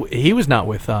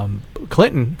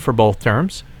Clinton for both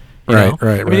terms. Right.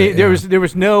 I mean, there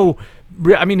was no.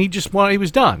 I mean, he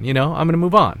was done. I'm going to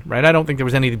move on, right? I don't think there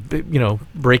was any,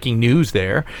 breaking news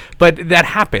there, but that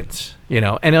happens,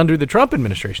 And under the Trump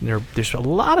administration, there's a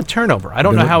lot of turnover. I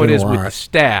don't know how it is with the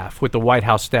staff, with the White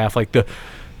House staff, like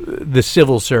the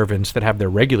civil servants that have their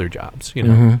regular jobs.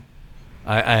 Mm-hmm.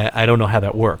 I don't know how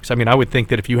that works. I mean, I would think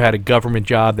that if you had a government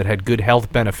job that had good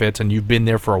health benefits and you've been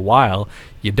there for a while,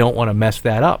 you don't want to mess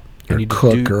that up. Or a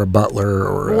cook or a butler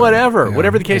or whatever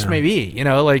the case may be.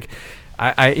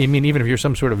 I mean, even if you're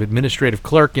some sort of administrative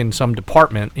clerk in some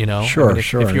department,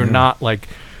 if you're not like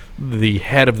the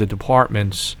head of the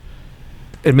department's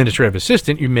administrative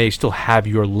assistant, you may still have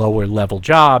your lower level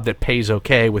job that pays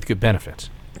okay with good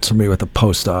benefits. Somebody with a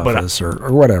post office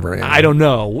or whatever. I don't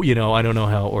know. I don't know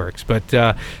how it works, but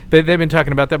they've been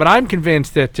talking about that. But I'm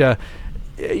convinced that I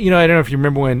don't know if you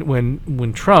remember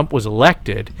when Trump was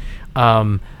elected.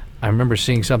 I remember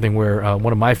seeing something where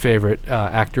one of my favorite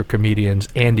actor comedians,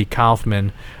 Andy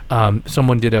Kaufman,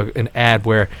 someone did an ad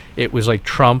where it was like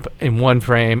Trump in one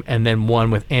frame and then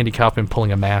one with Andy Kaufman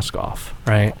pulling a mask off,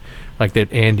 right? Like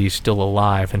that Andy's still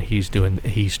alive and he's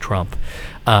Trump.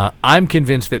 I'm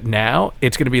convinced that now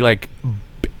it's going to be like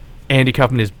Andy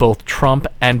Kaufman is both Trump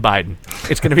and Biden.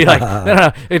 It's going to be like,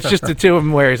 no, it's just the two of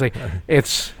them where he's like,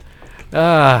 it's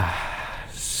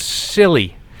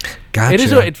silly.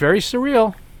 Gotcha. It's very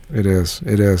surreal. It is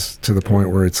to the point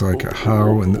where it's like,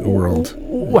 how in the world?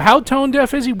 How tone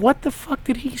deaf is he? What the fuck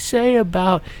did he say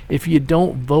about if you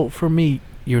don't vote for me,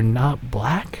 you're not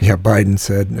black? Yeah, Biden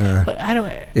said. I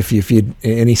don't. If you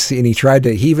and he tried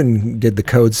to. He even did the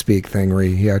code speak thing where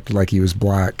he acted like he was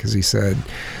black because he said,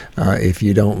 if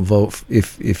you don't vote,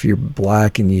 if you're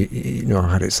black and you know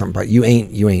how to something about you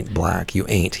ain't black. You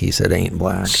ain't. He said ain't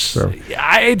black. So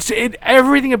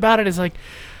everything about it is like.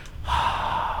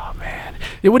 Oh, man.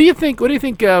 What do you think? What do you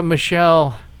think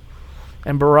Michelle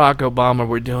and Barack Obama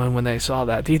were doing when they saw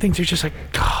that? Do you think they're just like,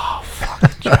 oh,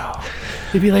 fuck Joe?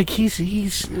 They'd be like, we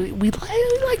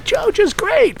like Joe just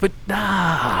great, but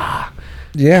nah.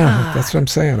 Yeah, that's what I'm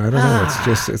saying. I don't know.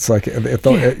 It's like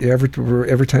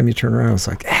every time you turn around, it's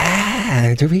like,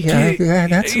 do we?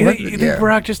 That's you what. think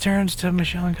Barack just turns to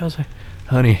Michelle and goes like,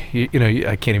 honey,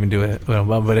 I can't even do it,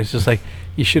 but it's just like,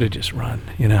 you should have just run.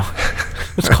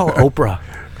 Let's call Oprah.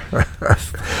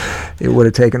 It would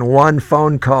have taken one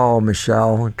phone call,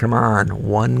 Michelle. Come on,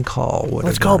 one call.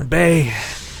 Let's call Bay.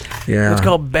 Yeah. Let's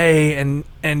call Bay and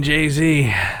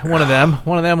Jay-Z. One of them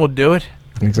will do it.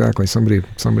 Exactly. Somebody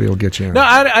will get you. No,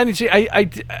 I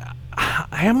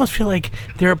almost feel like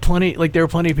there are plenty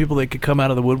of people that could come out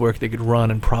of the woodwork. They could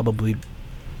run and probably.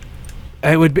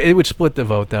 It would split the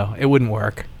vote though. It wouldn't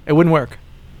work.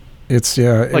 It's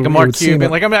like a Mark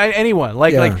Cuban. Anyone.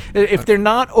 Like if they're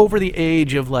not over the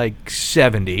age of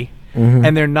 70,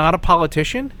 and they're not a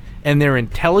politician, and they're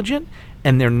intelligent,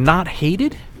 and they're not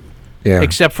hated. Yeah.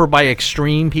 Except for by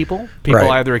extreme people right.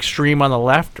 Either extreme on the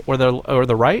left or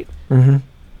the right. Mm-hmm.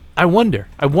 I wonder.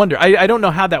 I don't know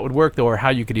how that would work though, or how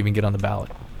you could even get on the ballot.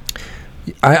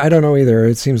 I don't know either.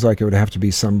 It seems like it would have to be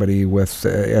somebody with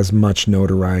as much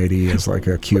notoriety as like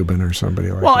a Cuban or somebody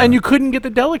like that. Well, and you couldn't get the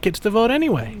delegates to vote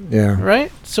anyway. Yeah.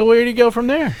 Right? So where do you go from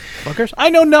there, fuckers? I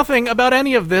know nothing about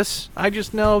any of this. I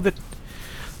just know that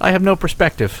I have no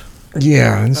perspective.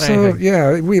 Yeah, and so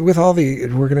we're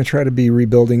going to try to be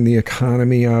rebuilding the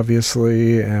economy,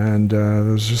 obviously, and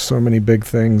there's just so many big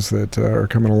things that are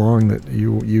coming along that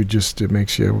it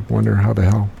makes you wonder how the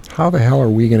hell are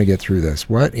we going to get through this?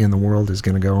 What in the world is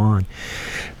going to go on?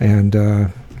 And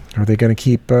are they going to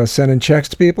keep sending checks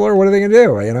to people, or what are they going to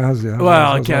do?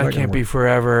 It can't be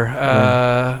forever.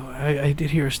 I did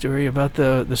hear a story about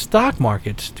the stock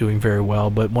market's doing very well,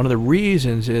 but one of the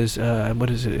reasons is what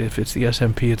is it? If it's the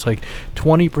S&P, it's like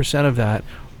 20% of that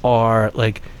are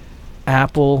like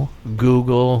Apple,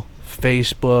 Google,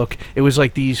 Facebook. It was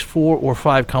like these 4 or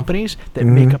 5 companies that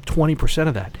make up 20%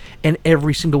 of that, and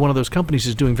every single one of those companies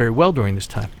is doing very well during this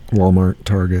time. Walmart,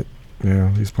 Target.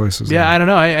 Yeah, these places. Yeah, I don't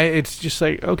know. It's just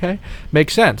like, okay,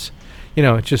 makes sense.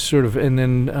 It's just sort of, and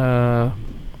then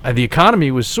the economy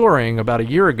was soaring about a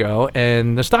year ago,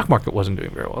 and the stock market wasn't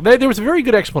doing very well. There was a very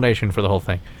good explanation for the whole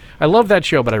thing. I love that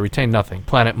show, but I retain nothing.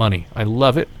 Planet Money. I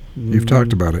love it. You've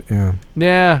talked about it, yeah.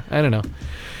 Yeah, I don't know.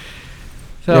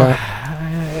 So,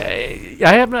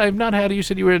 I've not had. You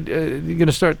said you were going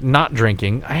to start not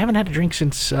drinking. I haven't had a drink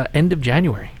since end of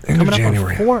January. Coming up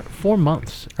on 4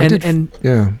 months,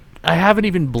 I haven't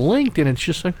even blinked, and it's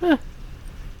just like, I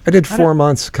did 4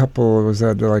 months. Was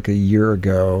that like a year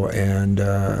ago? And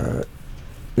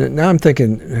now I'm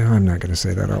thinking, no, I'm not going to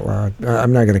say that out loud.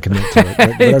 I'm not going to commit to it.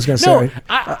 But I was going to say,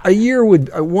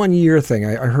 a 1 year thing.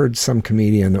 I heard some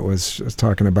comedian that was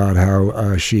talking about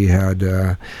how she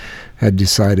had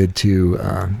decided to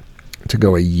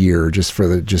go a year just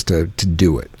to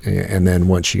do it, and then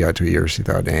once she got to a year, she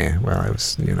thought, this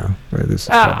is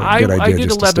probably a good idea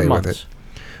just to stay with it.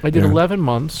 I did 11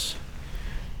 months,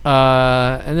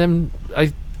 and then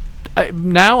I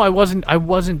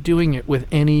wasn't doing it with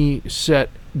any set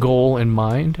goal in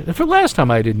mind. For last time,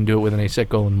 I didn't do it with any set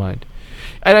goal in mind,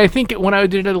 and I think when I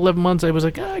did it 11 months, I was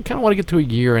like, I kind of want to get to a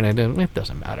year, and it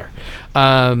doesn't matter.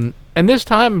 And this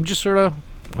time, I'm just sort of,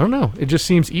 I don't know. It just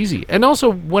seems easy, and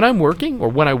also when I'm working, or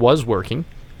when I was working.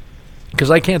 Because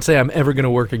I can't say I'm ever going to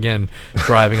work again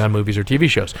driving on movies or TV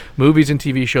shows. Movies and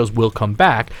TV shows will come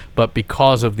back, but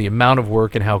because of the amount of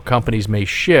work and how companies may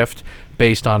shift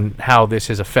based on how this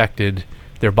has affected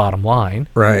their bottom line,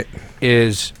 right,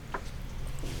 is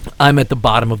I'm at the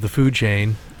bottom of the food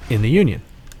chain in the union,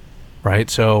 right?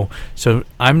 So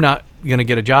I'm not going to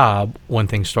get a job when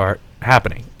things start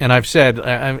happening. And I've said,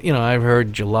 I've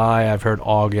heard July, I've heard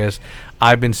August.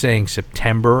 I've been saying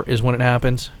September is when it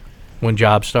happens. When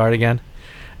jobs start again,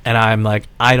 and I'm like,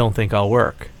 I don't think I'll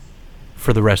work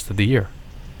for the rest of the year.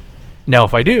 Now,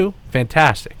 if I do,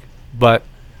 fantastic, but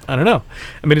I don't know.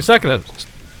 I mean, it's not gonna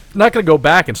go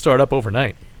back and start up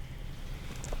overnight.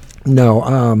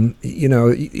 No,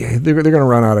 they're gonna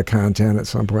run out of content at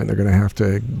some point. They're gonna have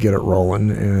to get it rolling,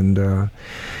 and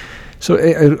so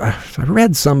I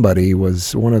read somebody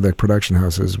one of the production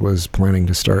houses was planning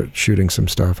to start shooting some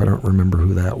stuff. I don't remember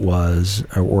who that was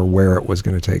or where it was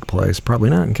going to take place. Probably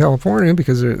not in California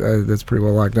because that's pretty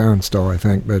well locked down still, I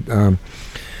think. But they're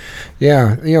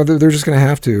just going to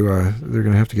have to. They're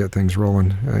going to have to get things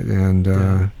rolling,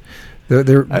 and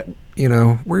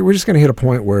we're just going to hit a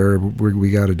point where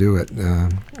we got to do it.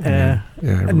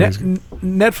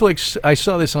 Netflix, I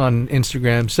saw this on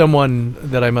Instagram. Someone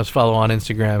that I must follow on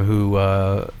Instagram who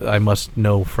I must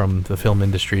know from the film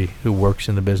industry who works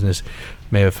in the business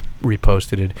may have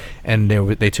reposted it. And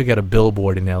they took out a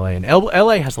billboard in L.A. And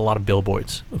L.A. has a lot of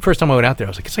billboards. The first time I went out there, I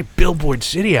was like, it's like Billboard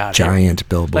City out here. Giant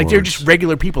billboards. Like they're just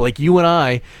regular people like you and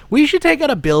I. We should take out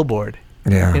a billboard.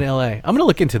 Yeah. In LA. I'm going to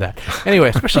look into that. Anyway,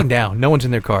 especially now. No one's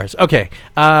in their cars. Okay.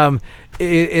 And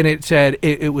it said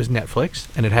it was Netflix,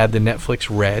 and it had the Netflix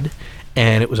red,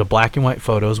 and it was a black and white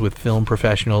photos with film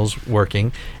professionals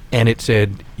working, and it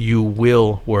said, "You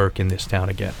will work in this town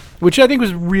again," which I think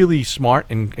was really smart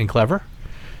and clever.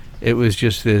 It was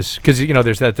just this, because,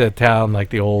 there's that town, like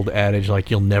the old adage,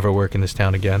 like, you'll never work in this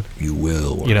town again. You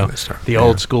will work in this town. The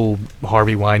old school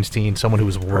Harvey Weinstein, someone who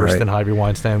was worse than Harvey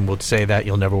Weinstein would say that,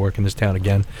 you'll never work in this town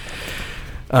again.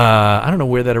 I don't know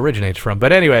where that originates from.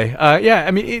 But anyway,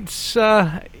 it's,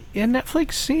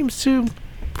 Netflix seems to,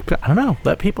 I don't know,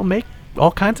 let people make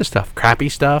all kinds of stuff. Crappy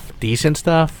stuff, decent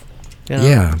stuff.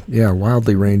 Yeah,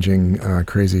 wildly ranging,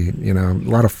 crazy, a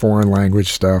lot of foreign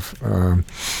language stuff.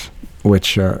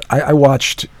 Which I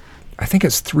watched, I think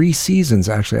it's 3 seasons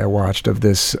actually I watched of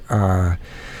this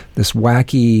this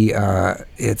wacky,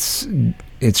 it's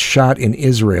shot in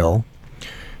Israel,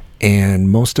 and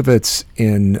most of it's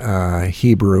in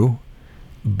Hebrew.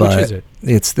 But which is it?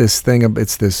 It's this thing, what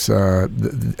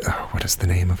is the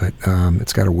name of it?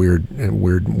 It's got a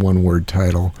weird one-word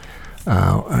title.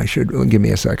 Give me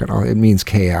a second. It means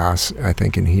chaos, I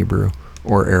think, in Hebrew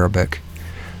or Arabic.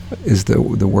 Is the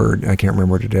word. I can't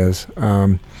remember what it is.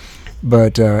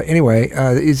 But anyway,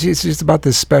 it's just about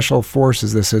this special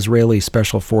forces, this Israeli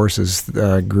special forces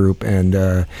group, and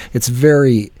it's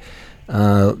very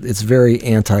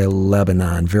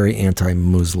anti-Lebanon, very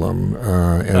anti-Muslim,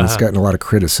 and it's gotten a lot of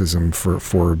criticism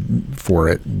for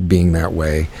it being that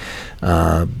way.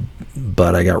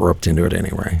 But I got roped into it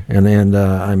anyway, and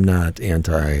I'm not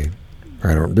anti.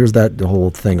 There's that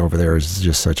whole thing over there is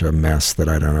just such a mess that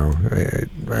I don't know.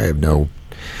 I have no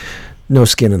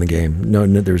skin in the game. No,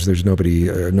 there's nobody,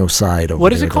 no side over there.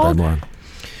 What is it called?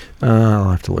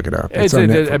 I'll have to look it up. It's on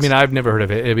Netflix. I've never heard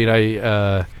of it. let me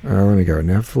go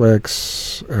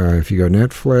Netflix. If you go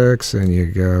Netflix and you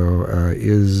go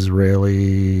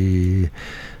Israeli.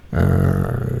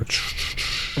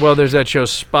 Well, there's that show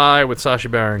Spy with Sacha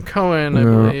Baron Cohen, I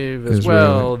believe, as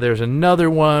well. There's another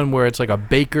one where it's like a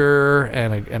baker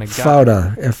and a guy.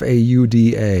 Fauda,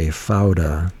 F-A-U-D-A,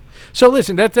 Fauda. So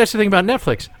listen, that's the thing about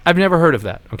Netflix. I've never heard of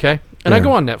that, okay? And I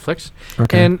go on Netflix,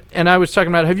 and I was talking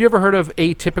about, have you ever heard of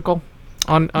Atypical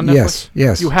on Netflix?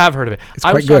 Yes. You have heard of it. It's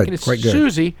quite good.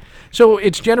 Susie. So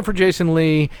it's Jennifer Jason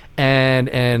Leigh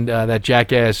and that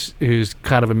jackass who's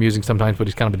kind of amusing sometimes, but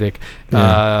he's kind of a dick,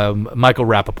 Michael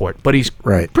Rappaport. But he's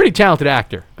a pretty talented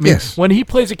actor. I mean, when he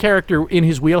plays a character in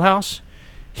his wheelhouse,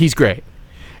 he's great.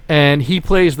 And he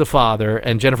plays the father,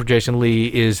 and Jennifer Jason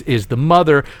Leigh is the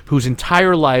mother whose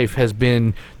entire life has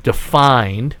been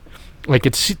defined. Like,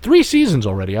 it's 3 seasons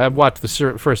already. I've watched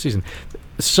the first season.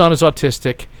 The son is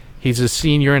autistic. He's a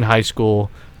senior in high school.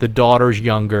 The daughter's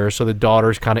younger, so the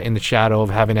daughter's kind of in the shadow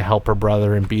of having to help her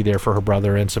brother and be there for her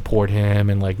brother and support him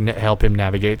and like help him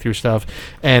navigate through stuff.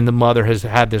 And the mother has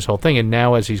had this whole thing, and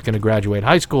now as he's going to graduate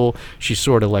high school, she's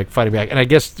sort of like fighting back. And I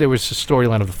guess there was a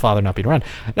storyline of the father not being around.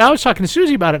 Now I was talking to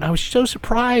Susie about it, and I was so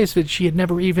surprised that she had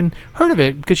never even heard of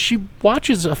it, because she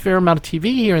watches a fair amount of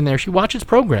TV here and there. She watches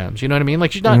programs, you know what I mean?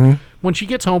 Like, she's not when she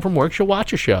gets home from work, she'll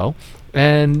watch a show.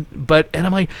 And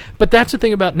I'm like, but that's the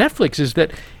thing about Netflix, is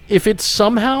that if it's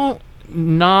somehow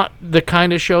not the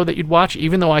kind of show that you'd watch,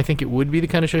 even though I think it would be the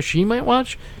kind of show she might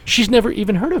watch, she's never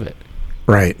even heard of it.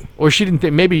 Right. Or she didn't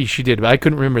think, maybe she did, but I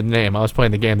couldn't remember the name. I was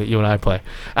playing the game that you and I play.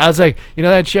 I was like,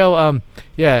 that show,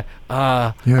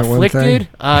 Afflicted,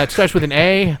 it starts with an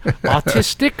A,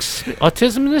 Autismist,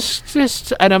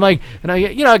 and I'm like,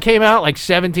 it came out like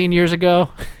 17 years ago.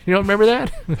 You don't remember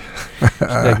that? She's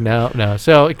like, no.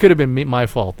 So it could have been my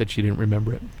fault that she didn't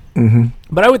remember it. Mm-hmm.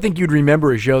 But I would think you'd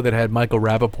remember a show that had Michael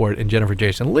Rappaport and Jennifer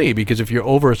Jason Leigh, because if you're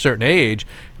over a certain age,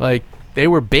 like, they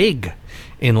were big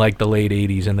in like the late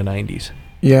 80s and the 90s.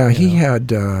 Yeah, he had,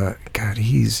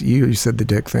 you said the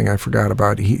dick thing, I forgot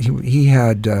about. He's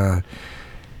had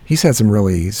some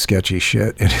really sketchy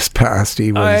shit in his past.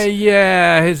 He was,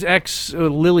 his ex,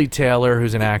 Lily Taylor,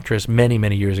 who's an actress many,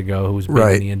 many years ago, who was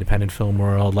big in the independent film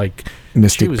world, like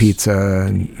Mystic Pizza,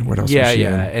 and what else was she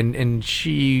in? and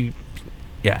she...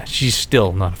 Yeah, she's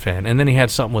still not a fan. And then he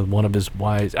had something with one of his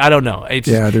wives. I don't know.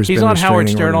 He's on Howard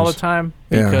Stern all the time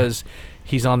because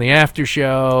he's on the after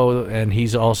show, and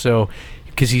he's also,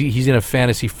 because he's in a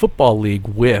fantasy football league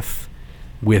with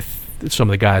some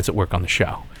of the guys that work on the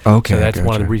show. Okay, so that's one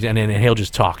of the gotcha. reasons. And then he'll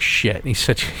just talk shit. And he's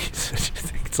such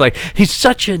it's like he's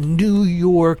such a New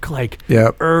York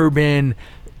Yep. urban,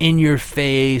 in your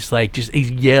face, like just he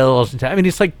yells. I mean,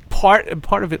 it's like part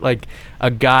of it. Like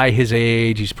a guy his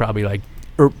age, he's probably like,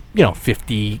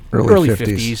 50, early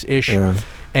 50s ish. Yeah.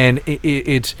 And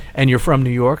it's and you're from New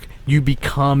York, you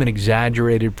become an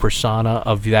exaggerated persona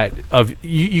of that.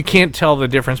 You can't tell the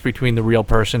difference between the real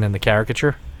person and the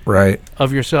caricature Right.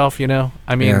 of yourself.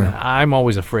 I mean, Yeah. I'm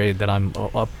always afraid that I'm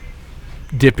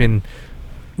dipping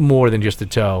more than just a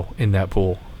toe in that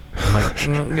pool. I'm like,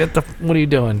 what are you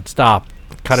doing? Stop.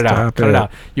 Cut it out. Cut it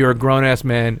out. You're a grown ass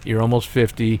man. You're almost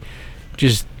 50.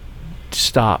 Just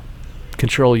stop.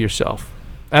 Control yourself.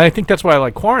 And I think that's why I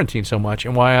like quarantine so much,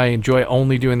 and why I enjoy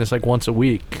only doing this like once a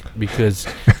week, because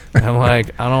I'm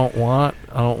like, I don't want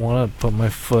to put my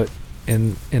foot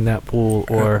in that pool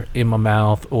or in my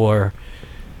mouth, or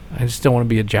I just don't want to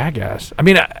be a jackass. I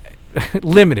mean,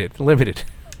 limited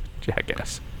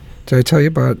jackass. Did I tell you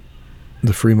about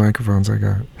the free microphones I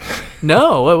got?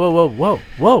 No, whoa.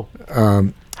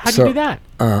 How'd you do that?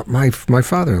 My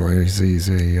father-in-law, he's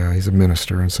a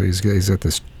minister, and so he's at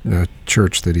this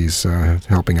church that he's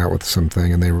helping out with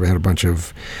something, and they had a bunch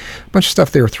of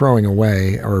stuff they were throwing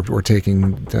away or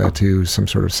taking to some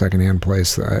sort of secondhand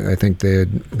place. I think they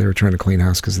were trying to clean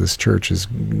house because this church is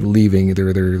leaving. They're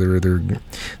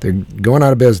going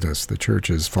out of business. The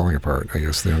church is falling apart. I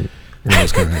guess they're.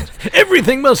 Those kind of things.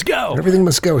 Everything must go. Everything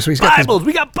must go. So he's got Bibles.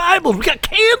 We got Bibles. We got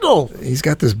candles. He's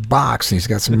got this box and he's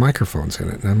got some microphones in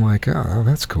it, and I'm like, oh,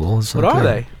 that's cool. It's What are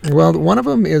they? Well, one of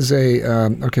them is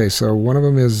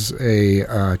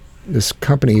this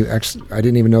company. Actually, I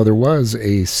didn't even know there was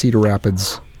a Cedar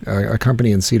Rapids, a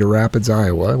company in Cedar Rapids,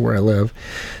 Iowa, where I live,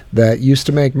 that used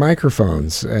to make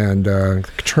microphones, and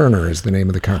Turner is the name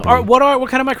of the company. What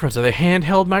kind of microphones? Are they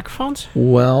handheld microphones?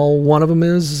 Well, one of them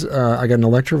is, I got an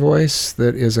Electro Voice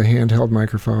that is a handheld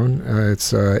microphone.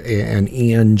 It's an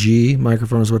ENG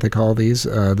microphone is what they call these.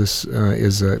 This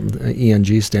is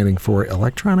ENG, standing for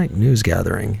Electronic News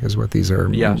Gathering, is what these are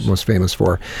most famous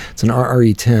for. It's an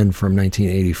RE10 from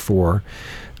 1984,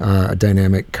 a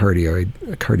dynamic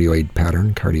cardioid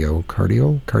pattern.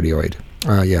 Cardioid.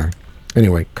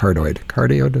 Anyway,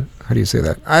 cardioid. How do you say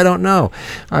that? I don't know,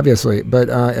 obviously, but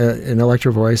an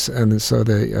Electro Voice, and so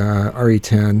the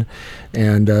RE10,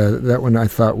 and that one I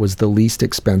thought was the least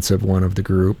expensive one of the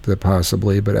group,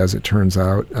 possibly, but as it turns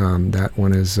out, that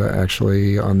one is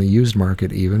actually on the used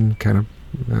market, even kind of,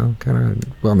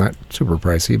 not super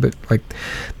pricey, but like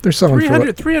they're selling for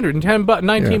 $310,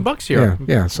 $19 here.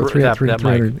 Yeah. So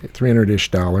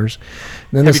 $300-ish.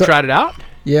 Have you tried it out?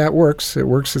 Yeah, it works. It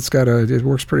works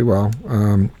pretty well.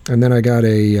 And then I got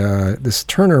this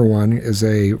Turner one is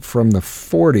from the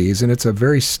 40s, and it's a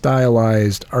very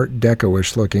stylized Art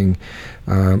Deco-ish looking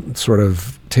sort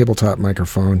of tabletop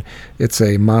microphone. It's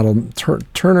a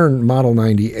Turner Model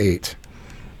 98.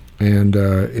 And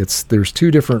there's two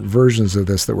different versions of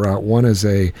this that were out. One is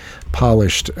a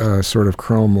polished sort of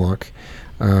chrome look,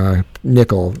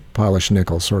 polished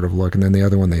nickel sort of look, and then the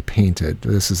other one they painted.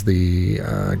 This is the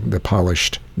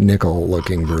polished nickel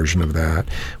looking version of that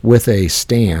with a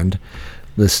stand.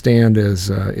 The stand is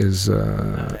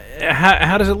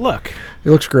how does it look? It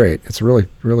looks great. It's really,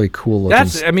 really cool looking. Would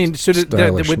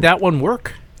that one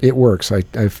work? It works. I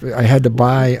had to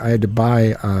buy. I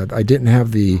didn't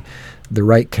have the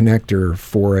right connector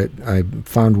for it. I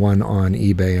found one on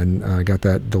eBay and got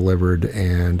that delivered,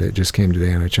 and it just came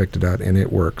today, and I checked it out, and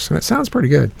it works, and it sounds pretty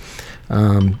good.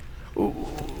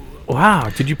 Wow.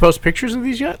 Did you post pictures of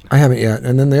these yet? I haven't yet.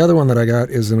 And then the other one that I got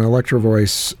is an Electro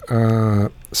Voice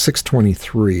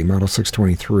 623, Model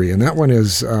 623, and that one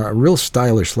is a real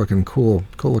stylish looking, cool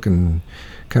looking,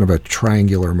 kind of a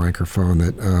triangular microphone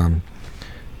that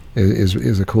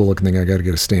is a cool looking thing. I got to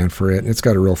get a stand for it, and it's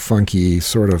got a real funky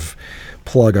sort of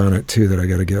plug on it too that I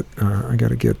got to get. I got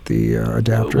to get the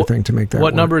adapter thing to make that.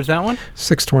 What work. number is that one?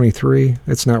 623.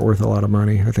 It's not worth a lot of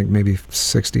money. I think maybe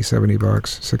 $60-$70.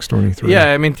 623.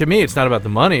 Yeah, I mean, to me, it's not about the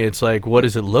money. It's like, what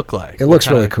does it look like? It looks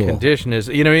really cool. Condition is,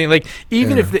 you know what I mean? Like,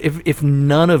 even if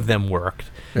none of them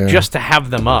worked, just to have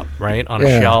them up, right, on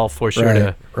a shelf or sort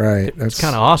of, right. That's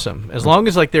kind of awesome. As long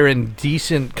as like they're in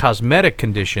decent cosmetic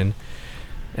condition,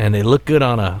 and they look good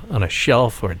on a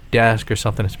shelf or a desk or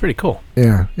something. It's pretty cool.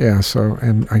 Yeah. So,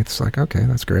 and it's like, okay,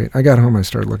 that's great. I got home, I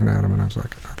started looking at them, and I was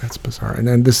like, oh, that's bizarre. And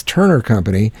then this Turner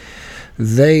company,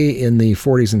 they, in the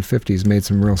 40s and 50s, made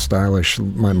some real stylish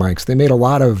mics. They made a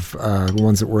lot of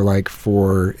ones that were like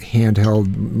for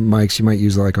handheld mics you might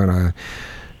use like on a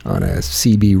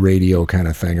CB radio kind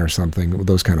of thing or something,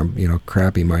 those kind of,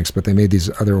 crappy mics. But they made these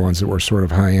other ones that were sort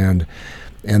of high-end.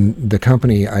 And the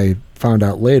company, I found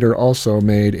out later, also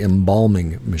made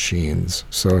embalming machines.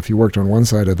 So if you worked on one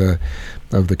side of the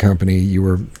company, you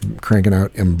were cranking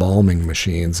out embalming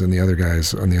machines, and the other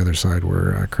guys on the other side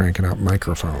were cranking out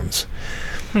microphones.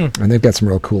 And they've got some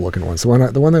real cool looking ones. The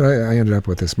one that I ended up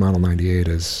with, this Model 98,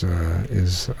 it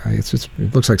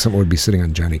looks like something would be sitting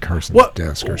on Johnny Carson's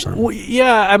desk or something. Well,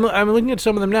 yeah, I'm looking at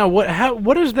some of them now.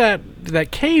 What is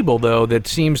that cable though that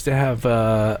seems to have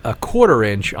a 1/4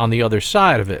 inch on the other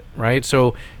side of it, right?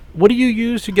 So what do you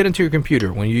use to get into your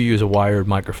computer when you use a wired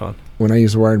microphone? When I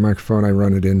use a wired microphone, I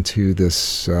run it into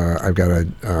this. I've got a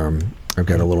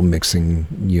little mixing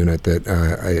unit that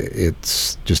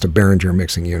it's just a Behringer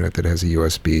mixing unit that has a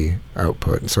USB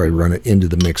output. So I run it into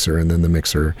the mixer, and then the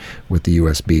mixer with the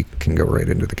USB can go right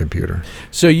into the computer.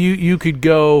 So you could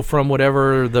go from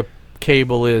whatever the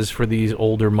cable is for these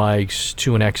older mics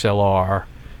to an XLR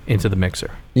into the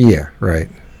mixer. Yeah, right.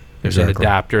 There's an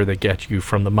adapter that gets you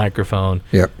from the microphone.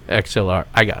 Yep. XLR.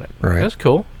 I got it. Right. That's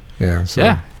cool. Yeah. So.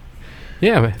 Yeah.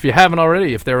 If you haven't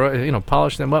already, if they're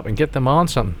polish them up and get them on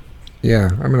something. Yeah,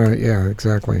 yeah,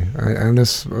 exactly. And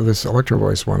this Electro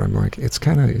Voice one, I'm like, it's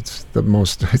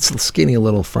a skinny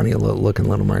little, funny looking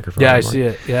little microphone. Yeah, I see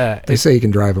it. Yeah. They say you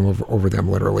can drive them over them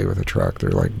literally with a truck.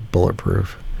 They're like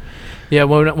bulletproof. Yeah,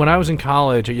 when I was in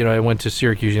college, I went to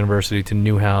Syracuse University to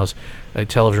Newhouse,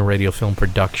 television, radio, film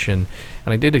production,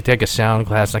 and I did take a sound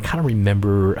class. And I kind of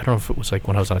remember, I don't know if it was like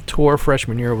when I was on a tour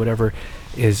freshman year or whatever,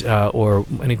 or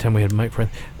anytime we had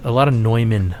a lot of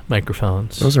Neumann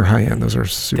microphones. Those are high end. Those are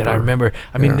super. That I remember.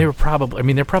 They're probably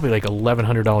like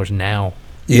 $1,100 now.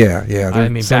 Yeah. I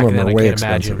mean, back then I can't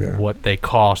imagine what they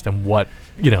cost and what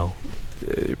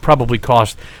probably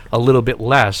cost a little bit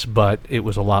less, but it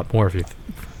was a lot more if you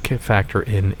factor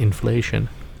in inflation.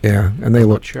 Yeah, and they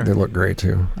look great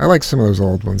too. I like some of those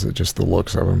old ones, just the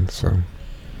looks of them. So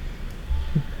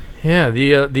yeah,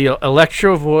 the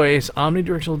Electro Voice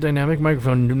omnidirectional dynamic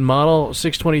microphone model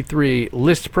 623,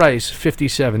 list price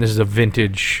 $57. This is a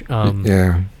vintage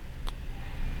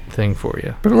thing for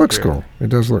you. But it looks cool. It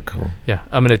does look cool. Yeah,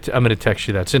 I'm gonna text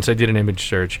you that since I did an image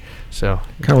search. So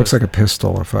kind of looks like a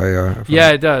pistol. It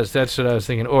does. That's what I was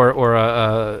thinking. Or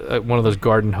one of those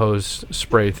garden hose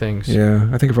spray things. Yeah,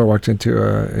 I think if I walked into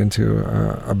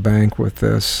a bank with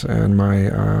this and my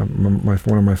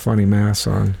one of my funny masks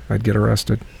on, I'd get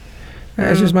arrested.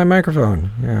 It's just my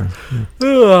microphone. Yeah.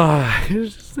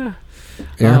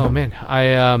 Oh man,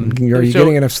 are you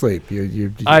getting enough sleep?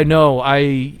 You I know.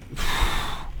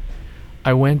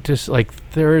 I went to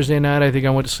Thursday night. I think I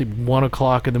went to sleep 1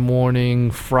 o'clock in the morning.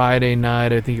 Friday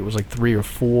night, I think it was 3 or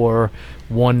 4.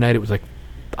 One night it was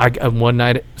one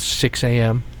night at 6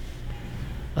 a.m.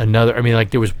 Another.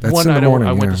 There was That's one night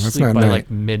I went to sleep by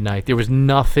midnight. There was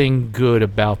nothing good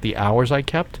about the hours I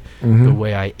kept, the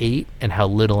way I ate, and how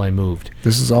little I moved.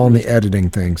 This is all in the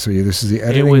editing thing. So this is the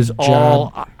editing. It was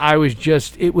job. all.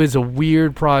 It was a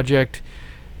weird project.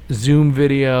 Zoom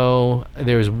video.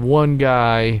 There was one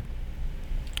guy.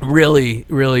 Really,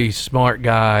 really smart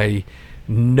guy,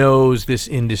 knows this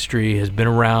industry, has been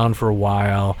around for a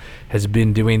while, has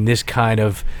been doing this kind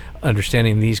of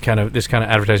understanding this kind of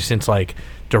advertising since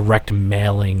direct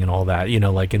mailing and all that,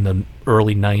 in the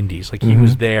early 90s. He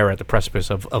was there at the precipice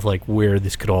of where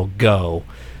this could all go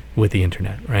with the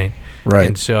internet, right? Right.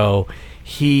 And so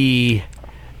the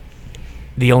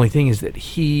only thing is that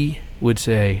he would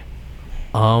say,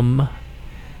 and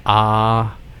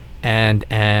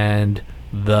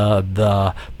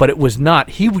but it was not.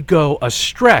 He would go a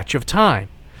stretch of time,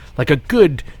 like a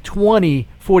good 20,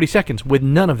 40 seconds with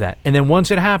none of that. And then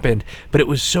once it happened, but it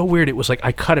was so weird. It was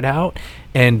I cut it out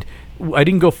and I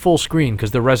didn't go full screen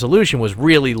because the resolution was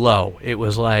really low. It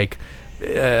was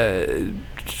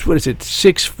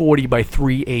 640 by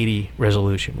 380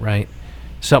 resolution, right?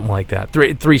 Something like that.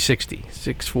 360,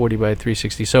 640 by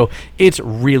 360. So it's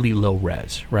really low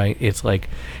res, right? It's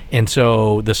and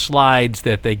so the slides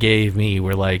that they gave me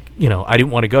were I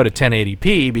didn't want to go to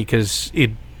 1080p because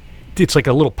it's like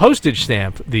a little postage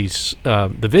stamp, the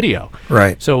video.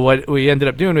 Right. So what we ended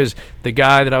up doing is the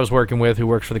guy that I was working with who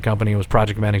worked for the company and was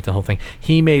project managing the whole thing,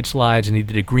 he made slides and he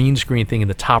did a green screen thing in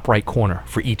the top right corner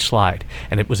for each slide.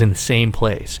 And it was in the same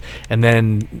place. And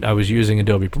then I was using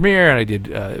Adobe Premiere and I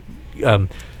did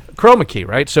chroma key,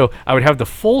 right? So I would have the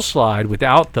full slide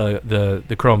without the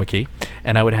chroma key,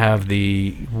 and I would have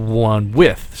the one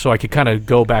with, so I could kind of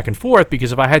go back and forth,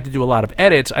 because if I had to do a lot of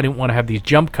edits, I didn't want to have these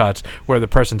jump cuts where the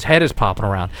person's head is popping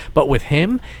around. But with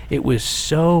him, it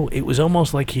was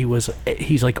almost like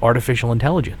he's like artificial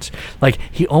intelligence.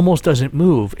 He almost doesn't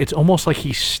move. It's almost like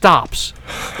he stops.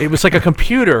 It was like a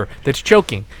computer that's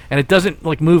choking, and it doesn't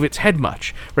move its head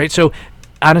much, right? So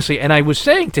honestly, and I was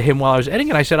saying to him while I was editing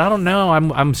it, I said, I don't know,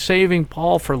 I'm saving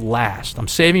Paul for last. I'm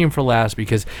saving him for last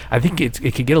because I think it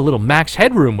could get a little Max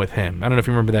Headroom with him. I don't know if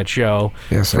you remember that show.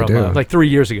 Yes, from, I do. like 3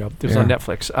 years ago. It was on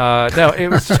Netflix. No, it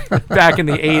was back in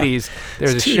the 80s. There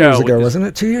was a 2 show. years ago, wasn't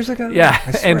it? 2 years ago? Yeah,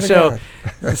 I swear and to so,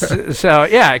 God. so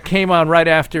yeah, it came on right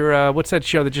after what's that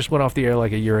show that just went off the air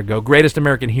like a year ago? Greatest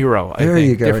American Hero. I There think.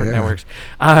 you go, Different yeah. networks.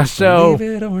 So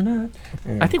Believe it or not.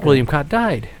 I think William Cott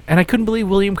died, and I couldn't believe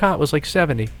William Cott was like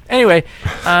 70. Anyway,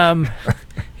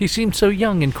 he seemed so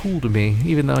young and cool to me,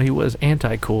 even though he was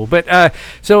anti-cool. But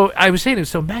so I was saying to him,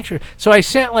 so Max, so I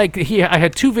sent I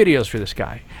had 2 videos for this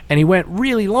guy, and he went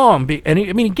really long. And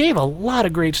he gave a lot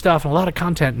of great stuff and a lot of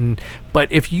content. But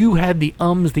if you had the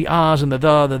ums, the ahs, and the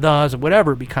thus, and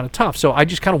whatever, it'd be kind of tough. So I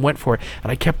just kind of went for it,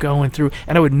 and I kept going through,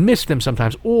 and I would miss them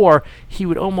sometimes, or he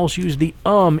would almost use the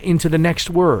into the next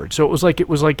word. So it was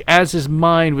like as his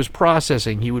mind was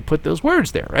processing, he would put those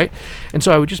words there, right? And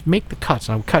so I would just make the cuts,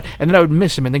 and I would cut, and then I would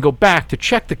miss him, and then go back to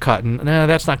check the cut, and no,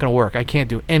 that's not going to work. I can't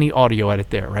do any audio edit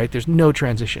there, right? There's no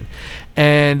transition,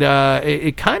 and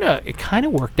it kind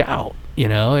of worked out, you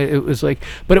know. It was like,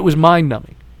 but it was mind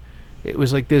numbing. It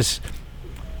was like this.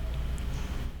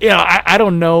 You know, I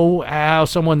don't know how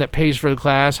someone that pays for the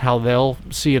class, how they'll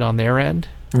see it on their end.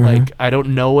 Mm-hmm. Like, I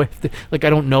don't know I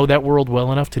don't know that world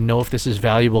well enough to know if this is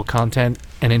valuable content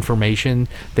and information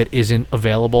that isn't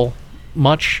available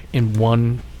much in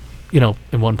one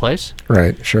place.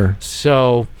 Right, sure.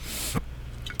 So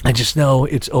I just know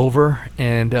it's over,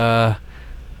 and I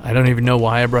don't even know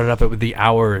why I brought it up with the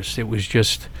hours. It was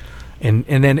just, and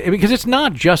then because it's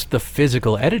not just the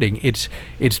physical editing, it's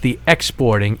the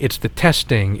exporting, it's the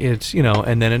testing, it's, you know,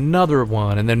 and then another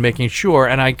one, and then making sure.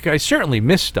 And I certainly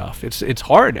miss stuff. It's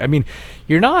hard. I mean,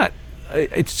 you're not.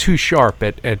 It's too sharp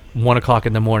at 1 o'clock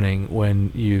in the morning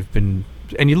when you've been.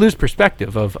 And you lose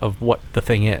perspective of what the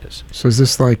thing is. So is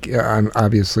this like,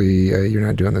 obviously, you're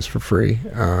not doing this for free?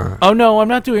 Oh, no, I'm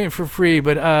not doing it for free,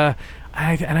 but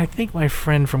I think my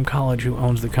friend from college who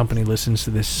owns the company listens to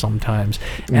this sometimes.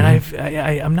 And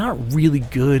I'm not really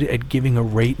good at giving a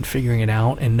rate and figuring it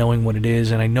out and knowing what it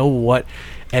is. And I know what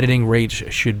editing rates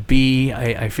should be.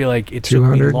 I feel like it took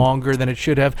me longer than it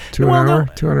should have.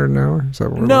 $200 an hour? Is that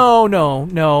what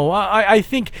No. I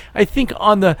think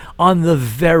on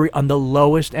the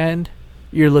lowest end,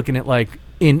 you're looking at like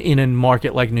in a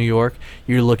market like New York,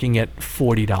 you're looking at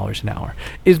 $40 an hour.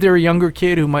 Is there a younger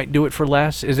kid who might do it for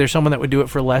less? Is there someone that would do it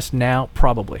for less now?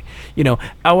 Probably. You know,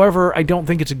 however, I don't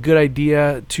think it's a good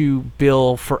idea to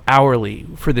bill for hourly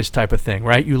for this type of thing,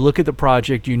 right? You look at the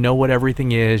project, you know what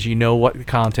everything is, you know what the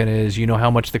content is, you know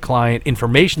how much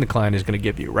information the client is going to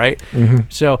give you, right? Mm-hmm.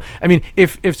 So, I mean,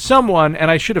 if someone, and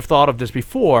I should have thought of this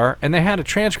before, and they had a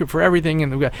transcript for everything,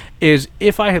 and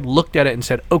if I had looked at it and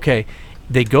said, okay,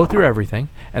 they go through everything,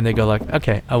 and they go like,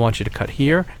 okay, I want you to cut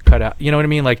here, cut out. You know what I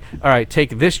mean? Like, all right,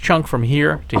 take this chunk from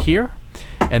here to here,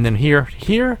 and then here,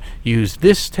 use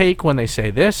this take when they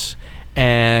say this,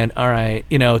 and all right,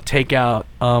 you know, take out,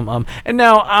 and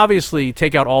now obviously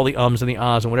take out all the ums and the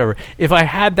ahs and whatever. If I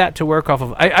had that to work off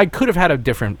of, I could have had a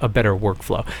better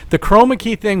workflow. The chroma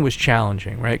key thing was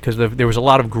challenging, right? Because there was a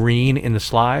lot of green in the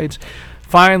slides.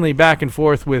 Finally, back and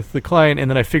forth with the client, and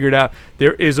then I figured out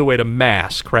there is a way to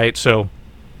mask, right? So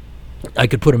I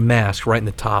could put a mask right in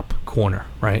the top corner,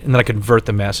 right? And then I could invert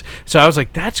the mask. So I was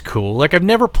like, that's cool. Like, I've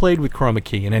never played with chroma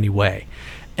key in any way,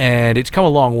 and it's come a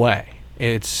long way.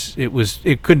 It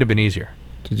couldn't have been easier.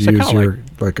 Did you use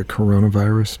like a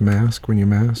coronavirus mask when you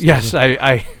masked? Yes,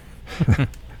 I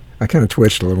I kind of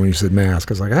twitched a little when you said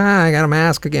mask. I was like, I got a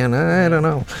mask again. I don't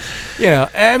know. Yeah,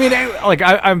 I mean,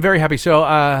 I'm very happy. So,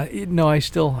 no,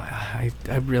 I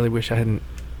really wish I hadn't.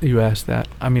 You asked that.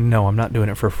 I mean, no, I'm not doing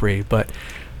it for free, but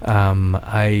I'm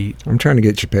trying to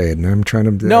get you paid, and I'm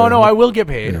trying to. No, I will get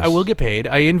paid. Yes. I will get paid.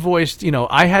 I invoiced. You know,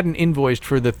 I hadn't invoiced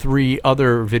for the 3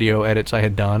 other video edits I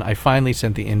had done. I finally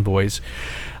sent the invoice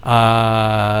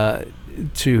to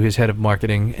his head of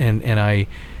marketing, and I.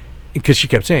 Because she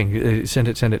kept saying, send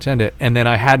it. And then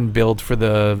I hadn't billed for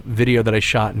the video that I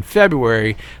shot in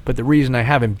February. But the reason I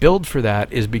haven't billed for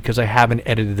that is because I haven't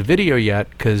edited the video yet,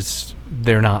 because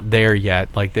they're not there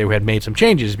yet. Like, they had made some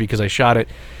changes because I shot it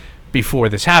before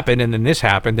this happened, and then this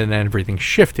happened, and then everything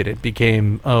shifted. It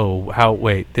became,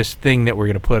 this thing that we're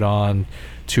going to put on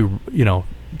to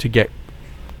get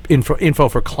info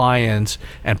for clients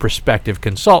and prospective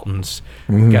consultants,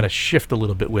 got to shift a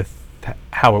little bit with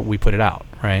how we put it out,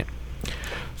 right?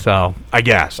 So I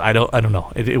guess I don't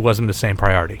know. It wasn't the same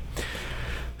priority.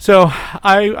 So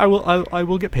I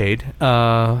will get paid,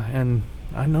 and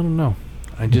I don't know.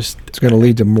 It's going to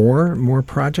lead to more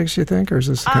projects, you think, or is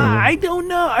this kind of? I don't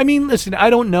know. I mean, listen, I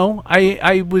don't know.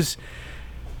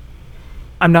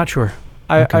 I'm not sure.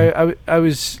 Okay.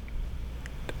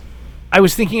 I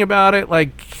was thinking about it,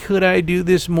 like, could I do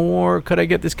this more? Could I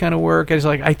get this kind of work? I was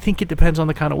like, I think it depends on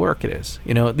the kind of work it is.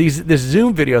 You know, this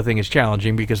Zoom video thing is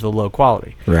challenging because of the low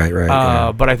quality. Right.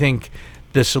 Yeah. But I think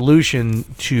the solution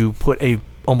to put a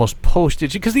almost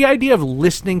postage, because the idea of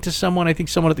listening to someone, I think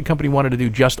someone at the company wanted to do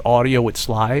just audio with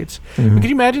slides. Mm-hmm. Could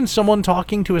you imagine someone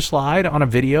talking to a slide on a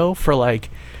video for like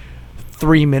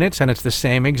 3 minutes and it's the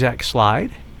same exact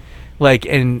slide? Like,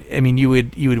 and I mean, you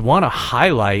would want to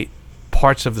highlight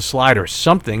parts of the slide or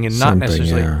something, and not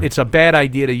necessarily. Yeah. It's a bad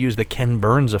idea to use the Ken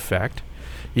Burns effect,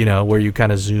 you know, where you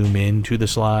kind of zoom into the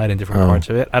slide and different parts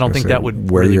of it. I don't think that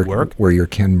would really work. Where you're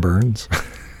Ken Burns.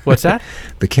 What's that?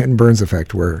 The Ken Burns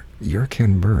effect, where you're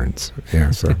Ken Burns.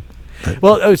 Yeah. So.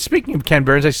 Well, speaking of Ken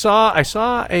Burns, I saw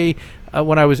a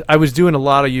when I was doing a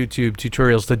lot of YouTube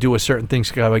tutorials to do a certain thing,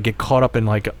 so I would get caught up in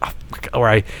like,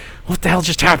 what the hell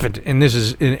just happened?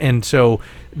 And so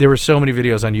there were so many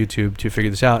videos on YouTube to figure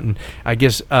this out, and I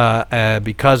guess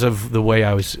because of the way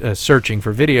I was searching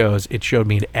for videos, it showed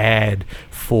me an ad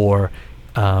for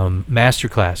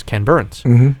Masterclass Ken Burns.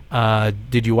 Mm-hmm.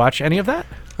 Did you watch any of that?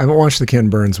 I haven't watched the Ken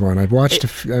Burns one. I've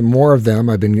watched more of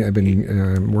them. I've been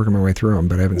working my way through them,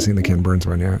 but I haven't seen the Ken Burns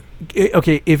one yet.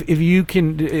 Okay, if you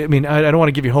can, I mean, I don't want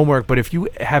to give you homework, but if you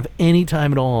have any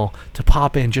time at all to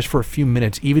pop in just for a few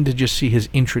minutes, even to just see his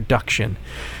introduction,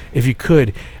 if you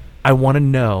could, I want to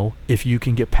know if you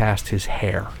can get past his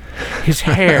hair. His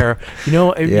hair, you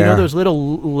know those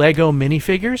little Lego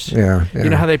minifigures? Yeah. You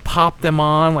know how they pop them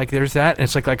on, like there's that, and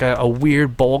it's like a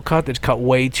weird bowl cut that's cut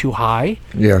way too high?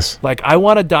 Yes. Like, I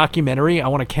want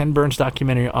a Ken Burns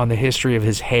documentary on the history of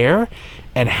his hair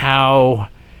and how,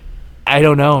 I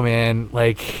don't know, man,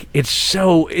 like, it's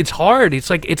hard. It's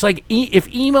like if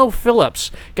Emo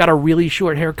Phillips got a really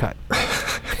short haircut.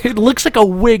 It looks like a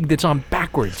wig that's on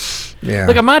backwards. Yeah.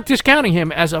 Like, I'm not discounting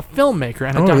him as a filmmaker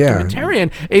and a documentarian.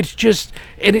 Yeah. It's just,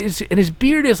 and his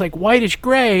beard is like whitish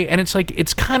gray, and it's like,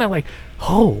 it's kind of like,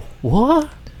 oh, what?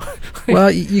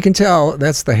 Well, you can tell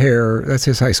that's the hair. That's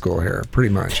his high school hair, pretty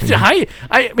much. And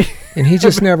he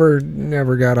just never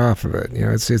got off of it. You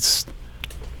know, it's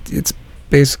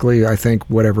basically, I think,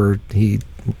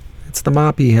 it's the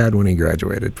mop he had when he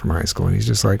graduated from high school, and he's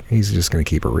just going to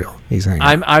keep it real. He's hanging.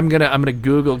 I'm gonna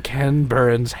Google Ken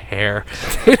Burns hair.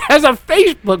 It has a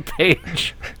Facebook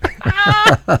page.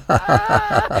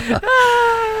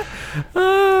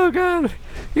 Oh God,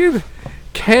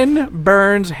 Ken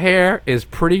Burns hair is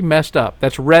pretty messed up.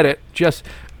 That's Reddit.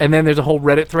 And then there's a whole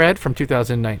Reddit thread from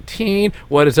 2019.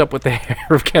 What is up with the hair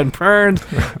of Ken Burns?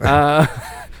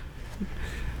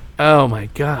 Oh my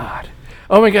God.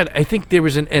 I think there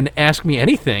was an Ask Me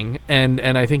Anything, and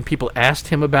I think people asked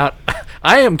him about,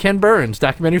 I am Ken Burns,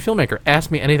 documentary filmmaker,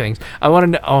 ask me anything. I want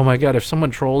to know, oh my God, if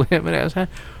someone trolled him and asked,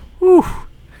 whew.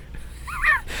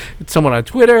 Someone on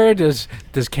Twitter, does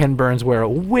Ken Burns wear a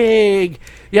wig?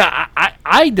 Yeah,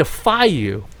 I defy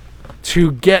you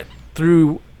to get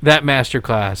through that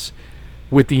masterclass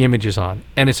with the images on.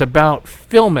 And it's about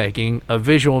filmmaking, a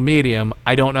visual medium.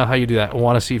 I don't know how you do that. I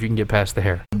want to see if you can get past the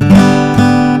hair.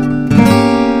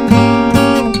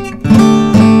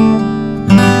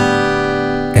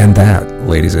 And that,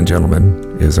 ladies and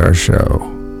gentlemen, is our show.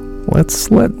 Let's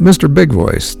let Mr. Big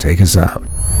Voice take us out.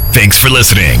 Thanks for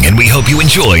listening, and we hope you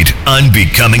enjoyed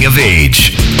Unbecoming of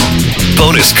Age.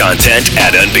 Bonus content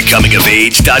at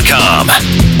unbecomingofage.com.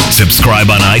 Subscribe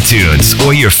on iTunes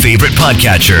or your favorite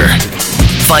podcatcher.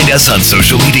 Find us on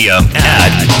social media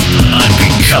at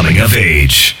Unbecoming of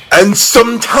Age. And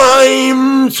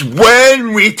sometimes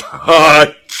when we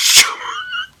touch,